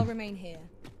inside. We shall remain here.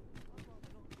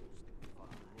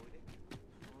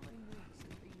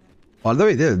 By the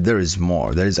way, there is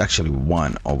more. There is actually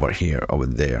 1 over here, over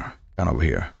there, and over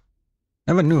here.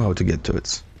 Never knew how to get to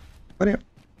it. But yeah,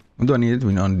 we don't need it.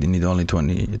 We only need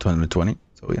 220.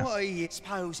 So yeah. I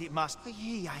suppose it must be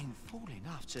ye ain't fool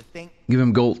enough to think. Give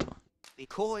him gold. The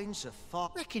coins are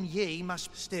far. Reckon ye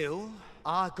must still.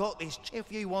 I got this.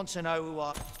 If you want to know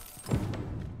what.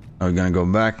 Are we gonna go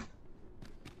back?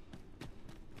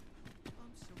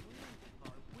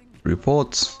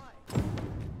 Reports.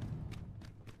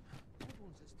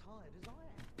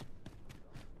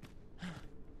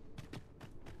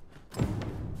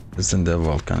 It's in the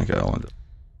Volcanic Island.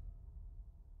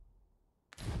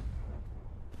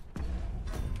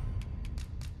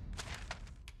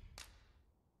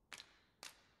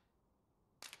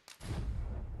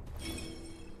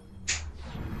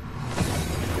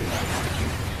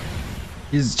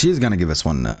 She's gonna give us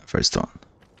one first stone.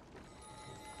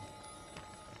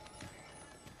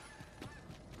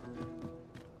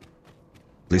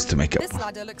 At least to make up. This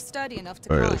ladder looks sturdy enough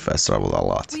to Really climb. fast travel a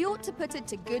lot. We ought to put it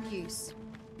to good use.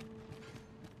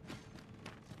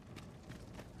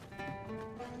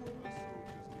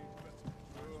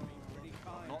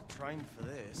 Not trained for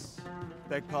this.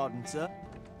 Beg pardon, sir.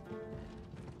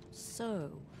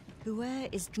 So, whoever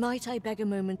is... Might I beg a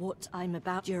moment what I'm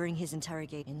about during his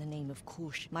interrogation in the name of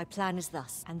caution? My plan is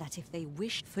thus, and that if they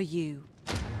wish for you...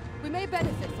 We may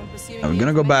benefit from pursuing. I'm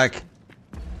gonna go back.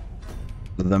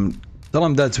 Tell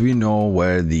them that we know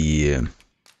where the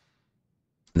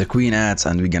queen at,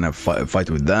 and we're gonna fight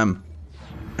with them.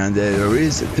 And there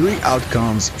is 3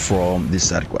 outcomes from this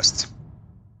side quest.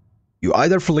 You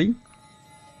either flee,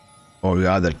 or you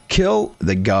either kill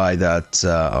the guy that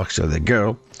actually the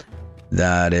girl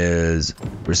that is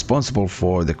responsible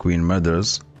for the queen murder,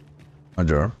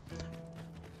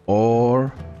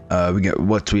 or we get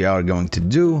what we are going to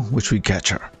do, which we catch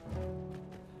her.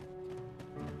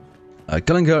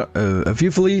 Killing her, if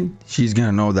you flee, she's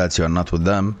gonna know that you're not with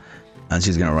them, and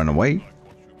she's gonna run away.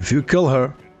 If you kill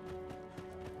her,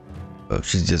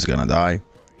 she's just gonna die.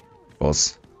 Of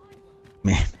course,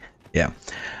 yeah.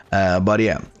 But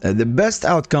yeah, the best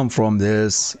outcome from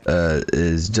this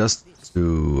is just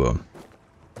to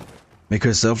make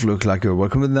yourself look like you're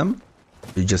working with them.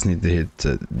 You just need to hit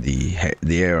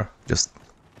the air.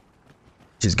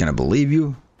 She's gonna believe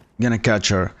you. Gonna catch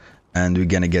her. And we're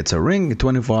gonna get a ring,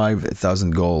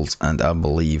 25,000 gold, and I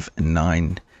believe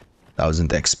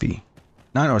 9,000 XP.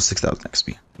 9 or 6,000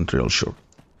 XP, not real sure.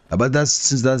 But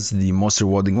since that's the most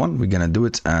rewarding one, we're gonna do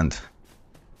it, and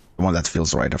the one that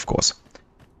feels right, of course.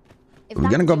 We're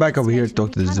gonna go back over here,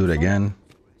 talk to this dude again.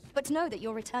 But know that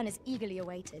your return is eagerly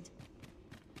awaited.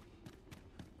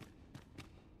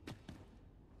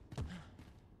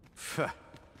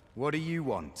 What do you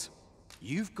want?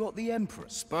 You've got the Emperor.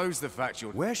 Suppose the fact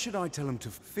you're... Where should I tell him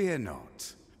to fear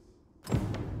not?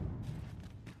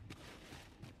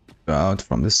 Go out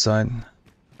from this side.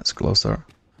 That's closer.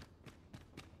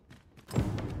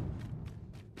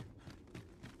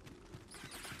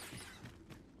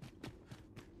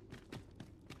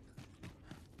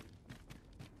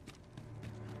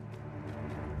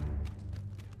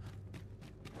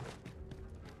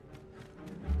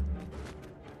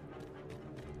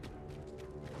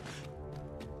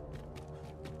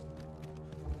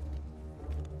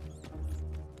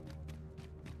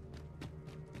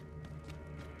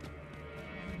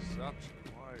 Such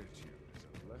quietude is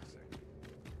a blessing.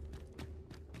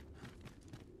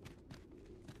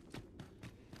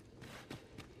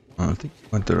 I think we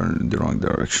went in the wrong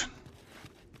direction.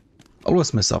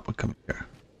 Always mess up when coming here.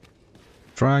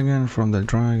 Dragon from the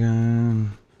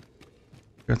dragon.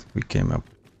 I think we came up.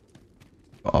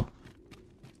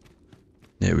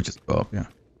 Yeah, we just go up, yeah.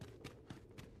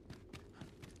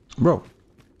 Bro,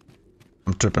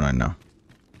 I'm tripping right now.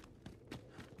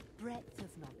 Breadth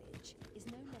of knowledge is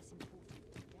no less important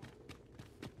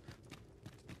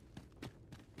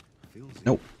today.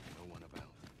 Nope.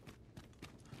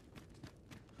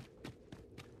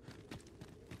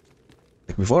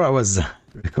 Before I was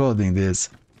recording this,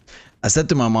 I said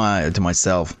to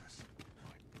myself,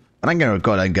 when I'm gonna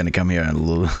record, I'm gonna come here and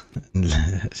lose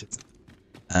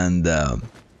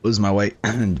my way.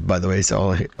 And by the way, it's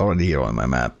already here on my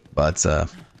map, but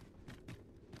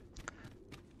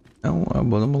no, I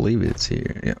wouldn't believe it's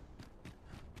here. Yeah.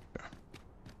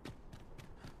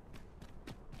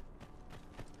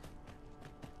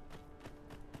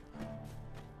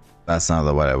 That's not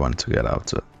the way I wanted to get out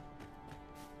to.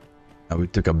 We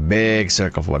took a big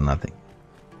circle for nothing.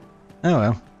 Oh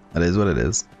well, that is what it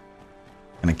is.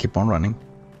 Gonna keep on running.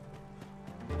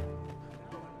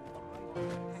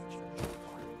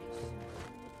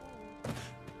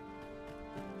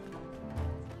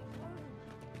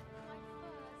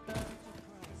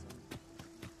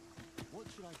 What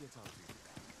should I get up to?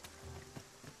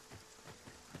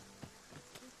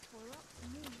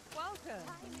 Welcome.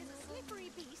 Time is a slippery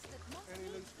beast that must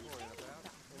needs be tamed.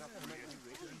 Enough to make you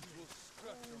rich and will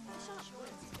scratch your mind.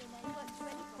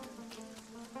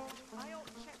 I ought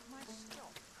to check my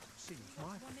stock. Seems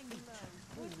my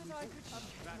Would that I could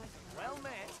well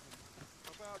met.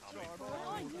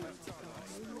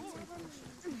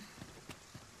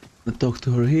 Let's talk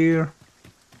to her here.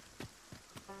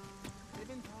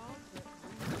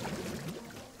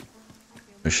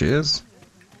 There she is.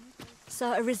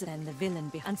 Sir Arisen, the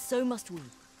villain, and so must we.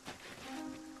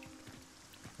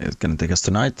 It's gonna take us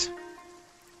tonight.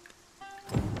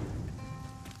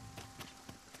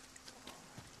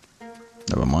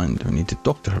 Never mind, we need to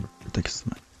talk to her to take us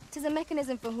tonight. It is a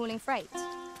mechanism for hauling freight.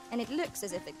 and it looks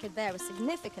as if it could bear a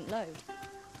significant load.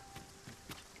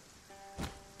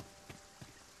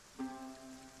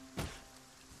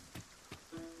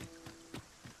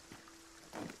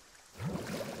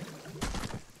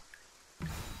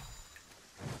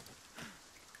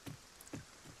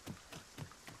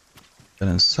 Get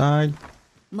inside.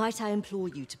 Might I implore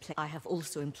you to play? I have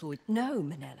also employed. No,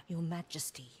 Manella, Your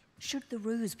Majesty. Should the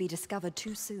ruse be discovered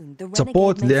too soon, the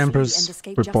Support renegade may the flee Emperor's and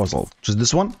escape proposal. justice. Just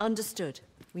this one? Understood.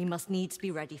 We must needs be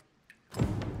ready.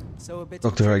 So a bit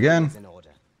Talk to her again. in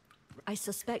order. I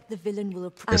suspect the villain will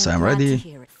approach. Yes, I'm ready. To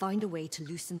hear it. Find a way to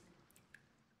loosen.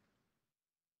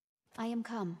 I am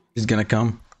come. She's gonna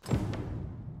come.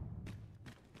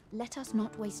 Let us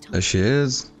not waste time. There she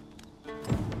is.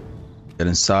 Get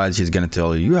inside. She's gonna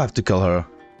tell you, you have to kill her.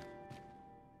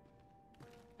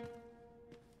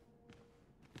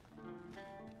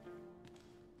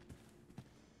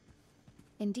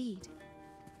 Indeed.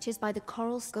 'Tis by the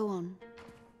corals. Go on.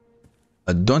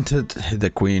 Don't hit the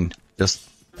queen. Just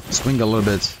swing a little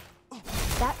bit.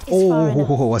 That is far enough.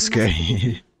 Oh,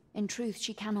 scary. In truth,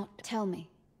 she cannot tell me.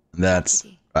 That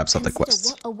wraps up the Consider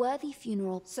quest. what a worthy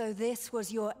funeral. So this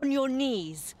was your on your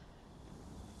knees,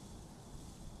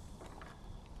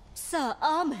 Sir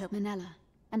Armhill. Manella.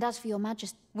 And as for your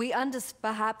majesty, We understand.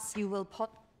 Perhaps you will pot.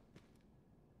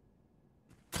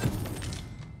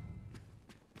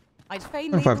 I'd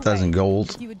fain And lead 5,000 the way,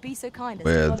 gold if you would be so kind as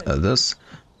with to follow me. this.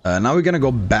 Now we're gonna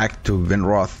go back to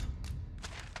Vinroth.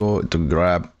 Go to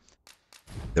grab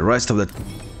the rest of the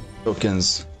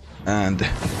tokens. And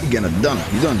we're gonna done.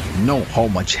 You don't know how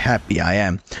much happy I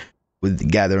am with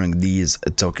gathering these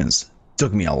tokens. It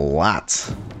took me a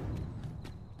lot.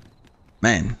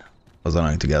 Man, I was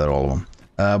annoying to gather all of them.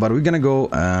 But we're gonna go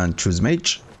and choose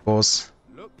mage, of course.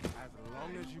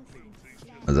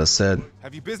 As I said,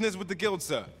 Have you business with the guild,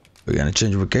 sir? we're gonna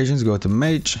change vocations, go to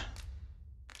mage.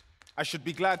 I should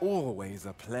be glad. Always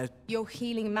a pleasure. Your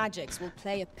healing magics will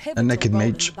play a A pivotal naked role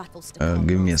in mage. the battles to come,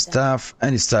 Give me a Master. staff.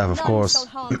 Any staff, of None course. shall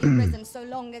harm Imprison so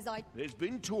long as I... There's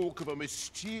been talk of a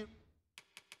mysterious...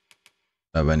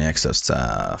 Have any extra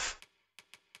staff?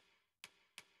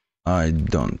 I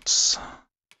don't.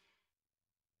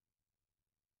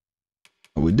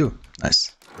 We do.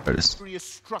 Nice. There it is.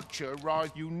 structure, right?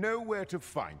 You know where to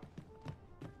find.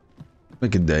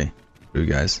 Make a day for you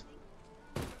guys.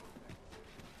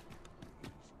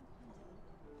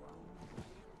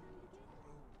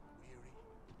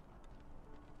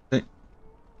 Hey.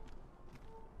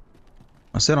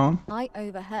 I'll sit on. I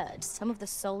overheard some of the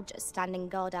soldiers standing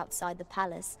guard outside the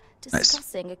palace Nice.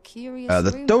 discussing a curious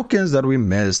The rumor. tokens that we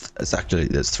missed, it's actually,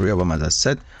 there's 3 of them as I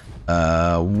said.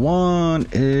 One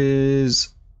is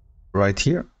right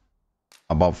here,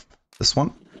 above this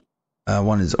one.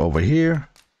 One is over here.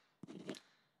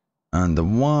 And the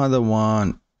other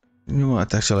one, you know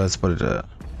what, actually let's put it,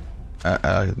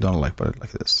 I don't like put it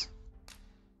like this.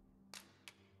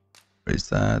 Where is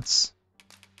that?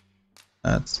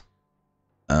 That's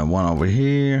one over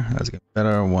here, let's get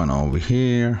better, one over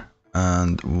here,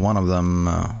 and one of them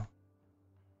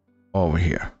over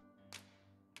here.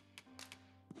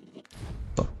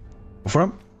 So, go for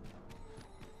him.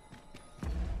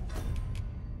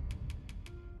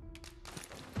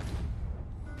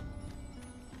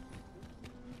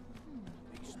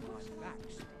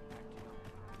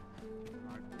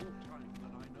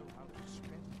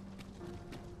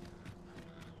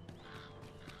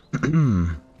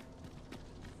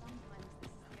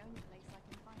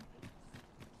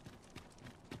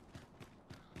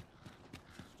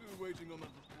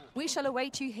 We shall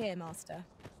await you here, Master.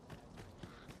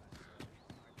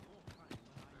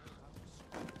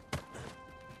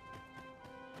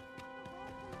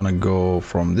 I'm gonna go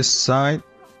from this side.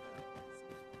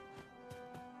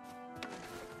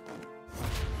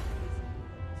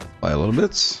 By a little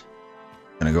bit.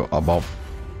 Gonna go above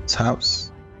this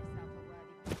house.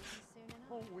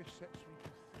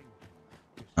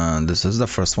 And this is the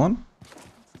first one.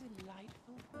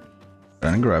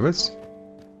 Gonna grab it.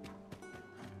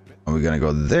 And we're gonna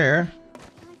go there.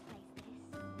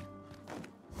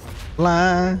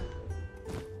 Fly.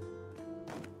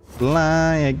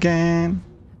 Fly again.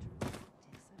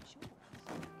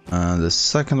 And the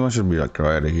second one should be like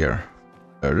right here.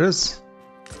 There it is.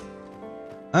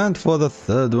 And for the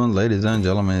third one, ladies and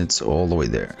gentlemen, it's all the way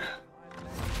there.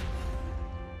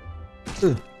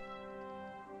 Ugh.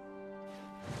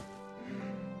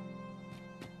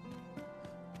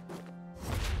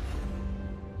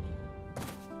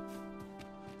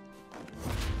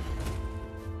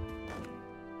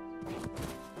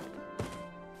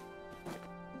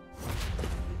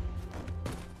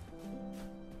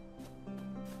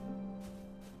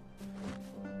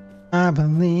 I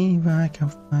believe I can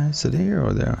fly. Is it here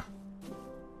or there?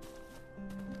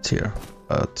 It's here.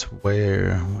 But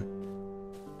where?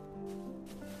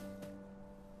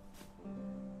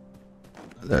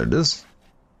 There it is.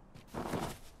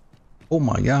 Oh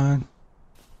my god.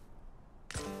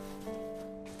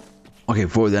 Okay,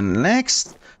 for the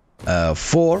next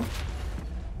 4,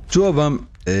 2 of them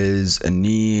is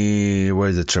near. Where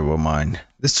is the treasure mine?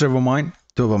 This treasure mine.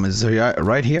 2 of them is here,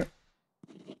 right here.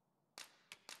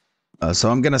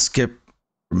 So I'm gonna skip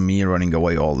me running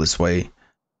away all this way.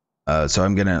 So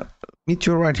I'm gonna meet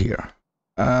you right here.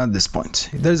 At this point.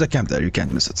 There's a camp there. You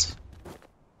can't miss it.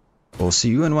 We'll see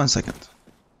you in 1 second.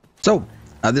 So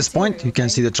at this point, you can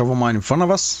see the treasure mine in front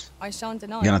of us. I shan't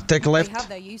deny. Gonna take a left. They have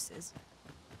their uses.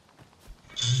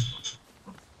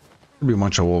 There'll be a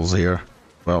bunch of wolves here.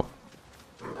 Well,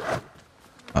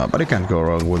 but you can't go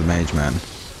wrong with Mage, man.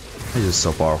 He's just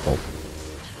so powerful.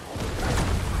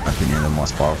 I think he's the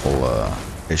most powerful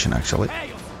Vocation, actually.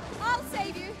 I'll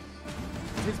save you.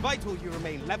 It is vital you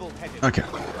remain level-headed. Okay.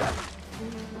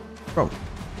 Bro.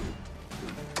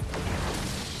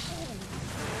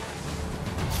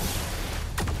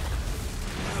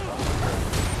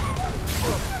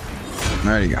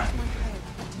 There you go.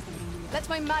 Let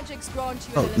my magics grant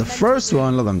you Oh, the first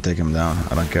one, let them take him down.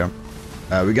 I don't care.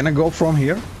 We're gonna go from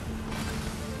here.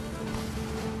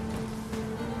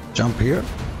 Jump here.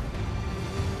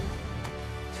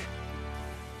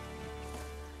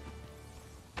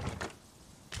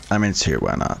 I mean, it's here,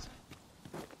 why not?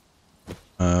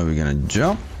 We're gonna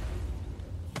jump.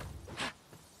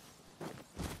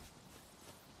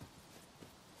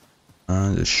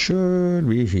 And it should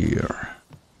be here.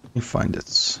 Let me find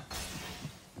it.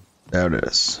 There it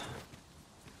is.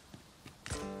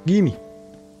 Gimme.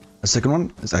 The second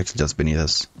one is actually just beneath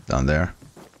us, down there.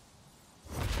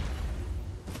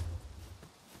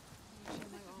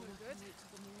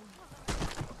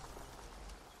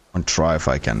 I'll try if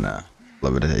I can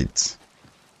levitate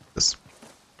this.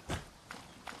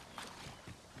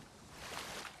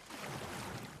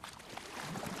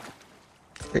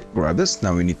 Okay, grab this.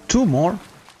 Now we need 2 more.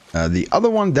 The other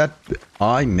one that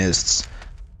I missed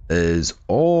is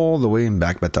all the way in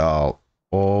back battle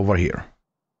over here.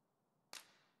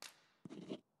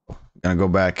 Gonna go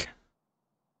back.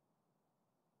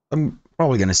 I'm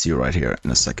probably gonna see you right here in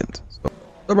a second. So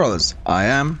brothers, I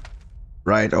am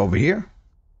right over here.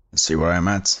 Let's see where I'm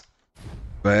at.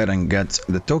 Go ahead and get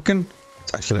the token.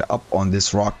 It's actually up on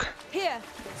this rock. Here,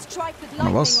 strike with lightning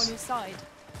on your side.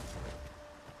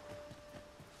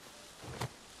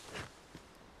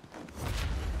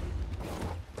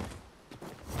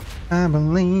 I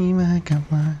believe I can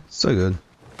fly. So good.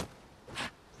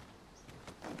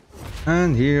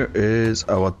 And here is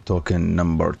our token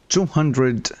number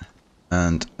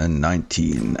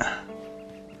 219.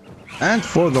 And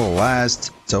for the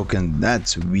last token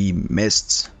that we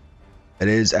missed, it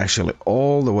is actually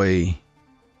all the way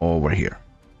over here.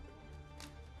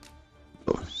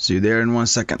 So, see you there in 1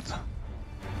 second.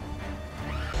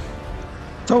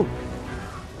 So,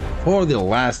 for the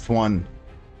last one,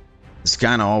 it's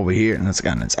kind of over here, and it's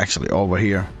actually over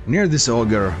here near this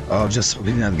ogre. Oh, just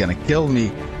really not gonna kill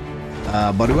me.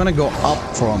 But we're gonna go up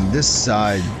from this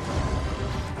side.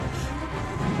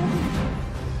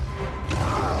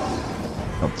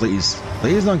 Oh, please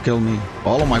don't kill me.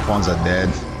 All of my pawns are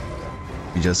dead.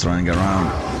 We're just running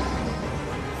around.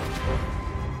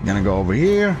 Gonna go over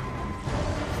here.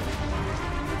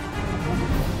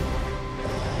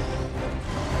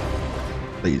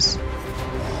 Please.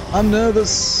 I'm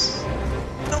nervous.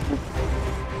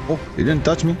 Oh, he didn't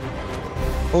touch me.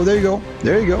 Oh, there you go.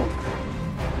 There you go.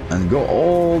 And go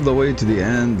all the way to the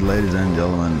end, ladies and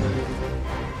gentlemen.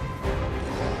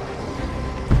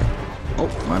 Oh,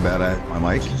 my bad, my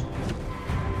mic.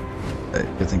 Hey,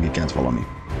 good thing you can't follow me.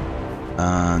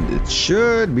 And it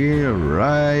should be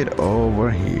right over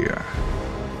here.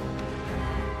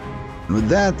 And with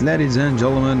that, ladies and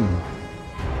gentlemen,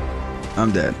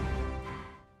 I'm dead.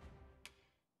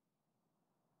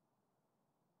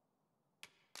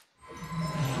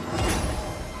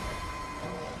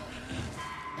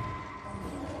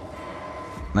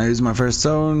 I use my first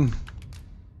stone.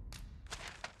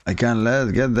 I can't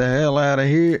get the hell out of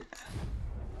here.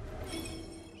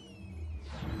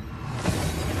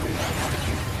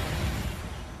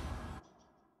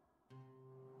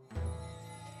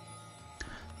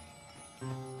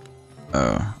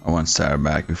 I want to start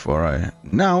back before I...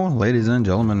 Now, ladies and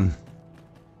gentlemen,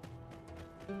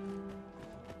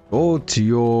 go to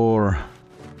your...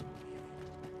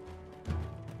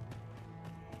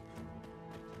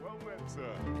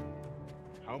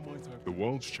 How might I... The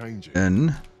world's changing.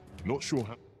 And not sure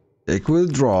how. take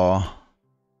withdraw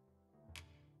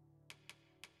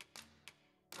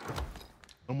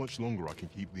how much longer I can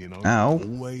keep the announcement. Now,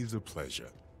 Always a pleasure.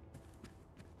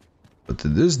 but to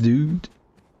this dude,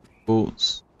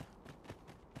 pause.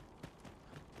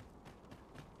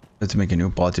 Let's make a new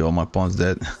party. All my pawns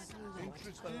dead.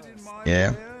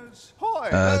 Yeah.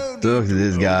 Talk to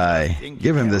this guy.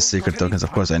 Give him the secret tokens,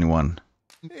 of course, anyone.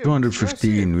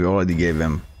 215, we already gave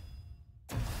him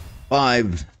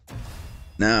 5.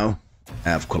 Now, I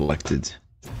have collected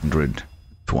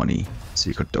 120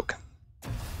 secret token.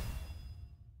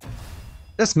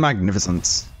 That's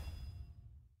magnificent.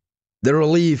 The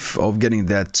relief of getting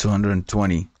that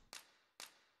 220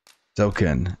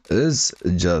 token is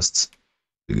just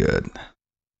good.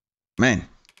 Man.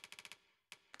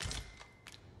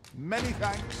 Many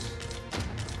thanks.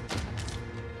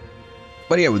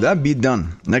 But yeah, with that being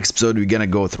done, next episode we're gonna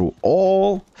go through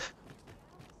all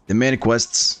the main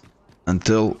quests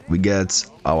until we get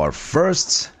our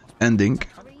first ending.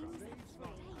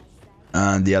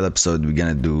 And the other episode we're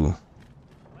gonna do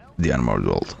the Unmoored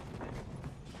world.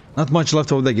 Not much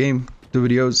left of the game, 2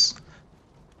 videos.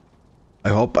 I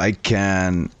hope I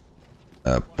can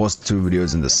post 2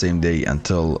 videos in the same day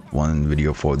until 1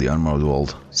 video for the Unmoored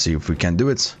world. See if we can do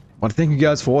it. But thank you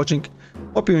guys for watching.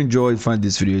 Hope you enjoyed. Find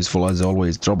this video useful as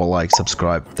always. Drop a like,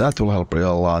 subscribe. That will help a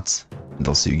lot. And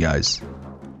I'll see you guys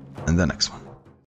in the next one.